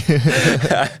today.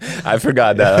 I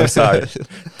forgot that. I'm sorry.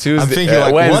 Tuesday, I'm thinking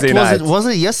like, Wednesday what night. was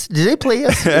it yesterday? Did they play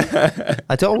yesterday?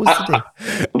 I thought it was today.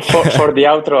 For the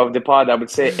outro of the pod, I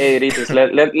would say, hey, Rytis,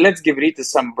 let's give Rytis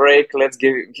some break. Let's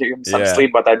give him some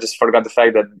sleep. But I just forgot the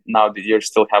fact that now you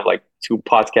still have like 2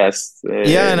 podcasts.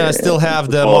 And I still have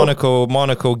the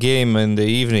Monaco game in the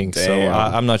evening. Damn. So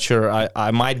I'm not sure. I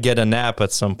might get a nap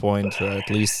at some point, at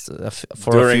least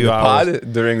for during a few hours.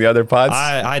 During the other pods?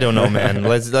 I don't know, man.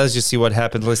 Let's just see what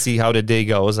happens. Let's see how the day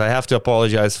goes. I have to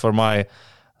apologize for my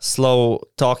slow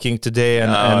talking today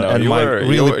and my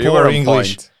really poor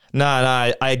English.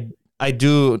 I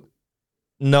do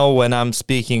know when I'm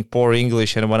speaking poor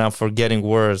English and when I'm forgetting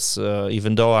words,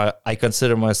 even though I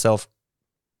consider myself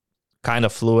kind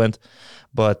of fluent,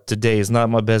 but today is not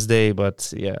my best day.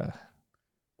 But yeah,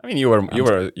 I mean,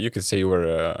 you could say you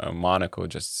were Monaco,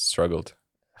 just struggled,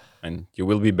 and you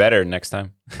will be better next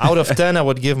time. Out of 10, I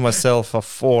would give myself a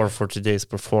 4 for today's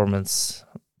performance.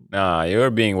 Nah, you're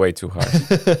being way too hard.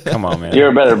 Come on, man.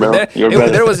 You're better, bro.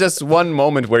 There was just one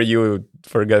moment where you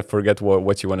forget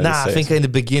what you wanted to say. I think in the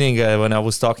beginning when I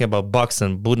was talking about Bucks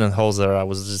and Budenholzer, I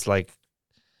was just like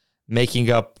making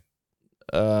up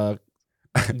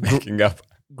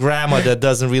grammar that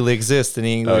doesn't really exist in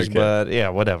English. Okay. But yeah,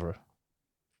 whatever.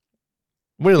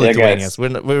 We're Lithuanians.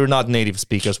 We're not native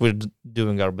speakers. We're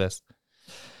doing our best.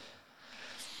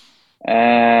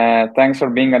 Thanks for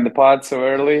being on the pod so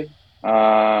early.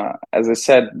 As I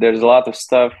said, there's a lot of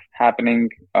stuff happening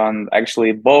on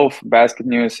actually both Basket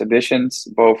News editions,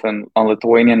 both on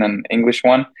Lithuanian and English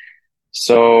one.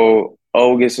 So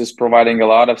August is providing a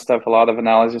lot of stuff, a lot of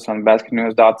analysis on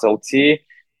basketnews.lt.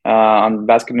 On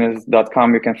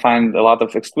basketnews.com, you can find a lot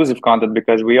of exclusive content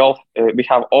because we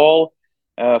have all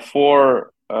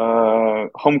 4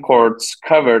 home courts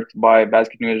covered by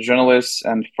Basket News journalists.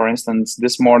 And for instance,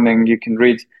 this morning you can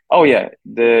read,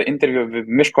 the interview with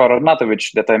Miško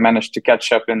Arnautović that I managed to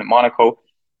catch up in Monaco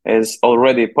is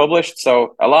already published.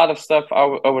 So a lot of stuff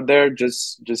over there.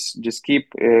 Just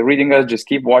keep reading us. Just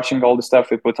keep watching all the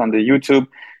stuff we put on the YouTube.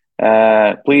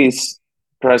 Please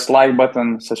press like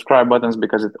button, subscribe buttons,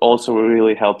 because it also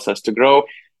really helps us to grow.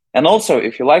 And also,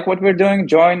 if you like what we're doing,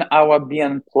 join our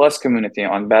BN Plus community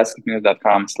on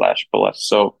basketnews.com/plus.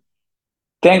 So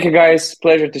thank you guys.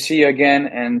 Pleasure to see you again,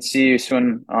 and see you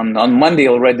soon on Monday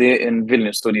already in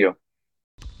Vilnius studio.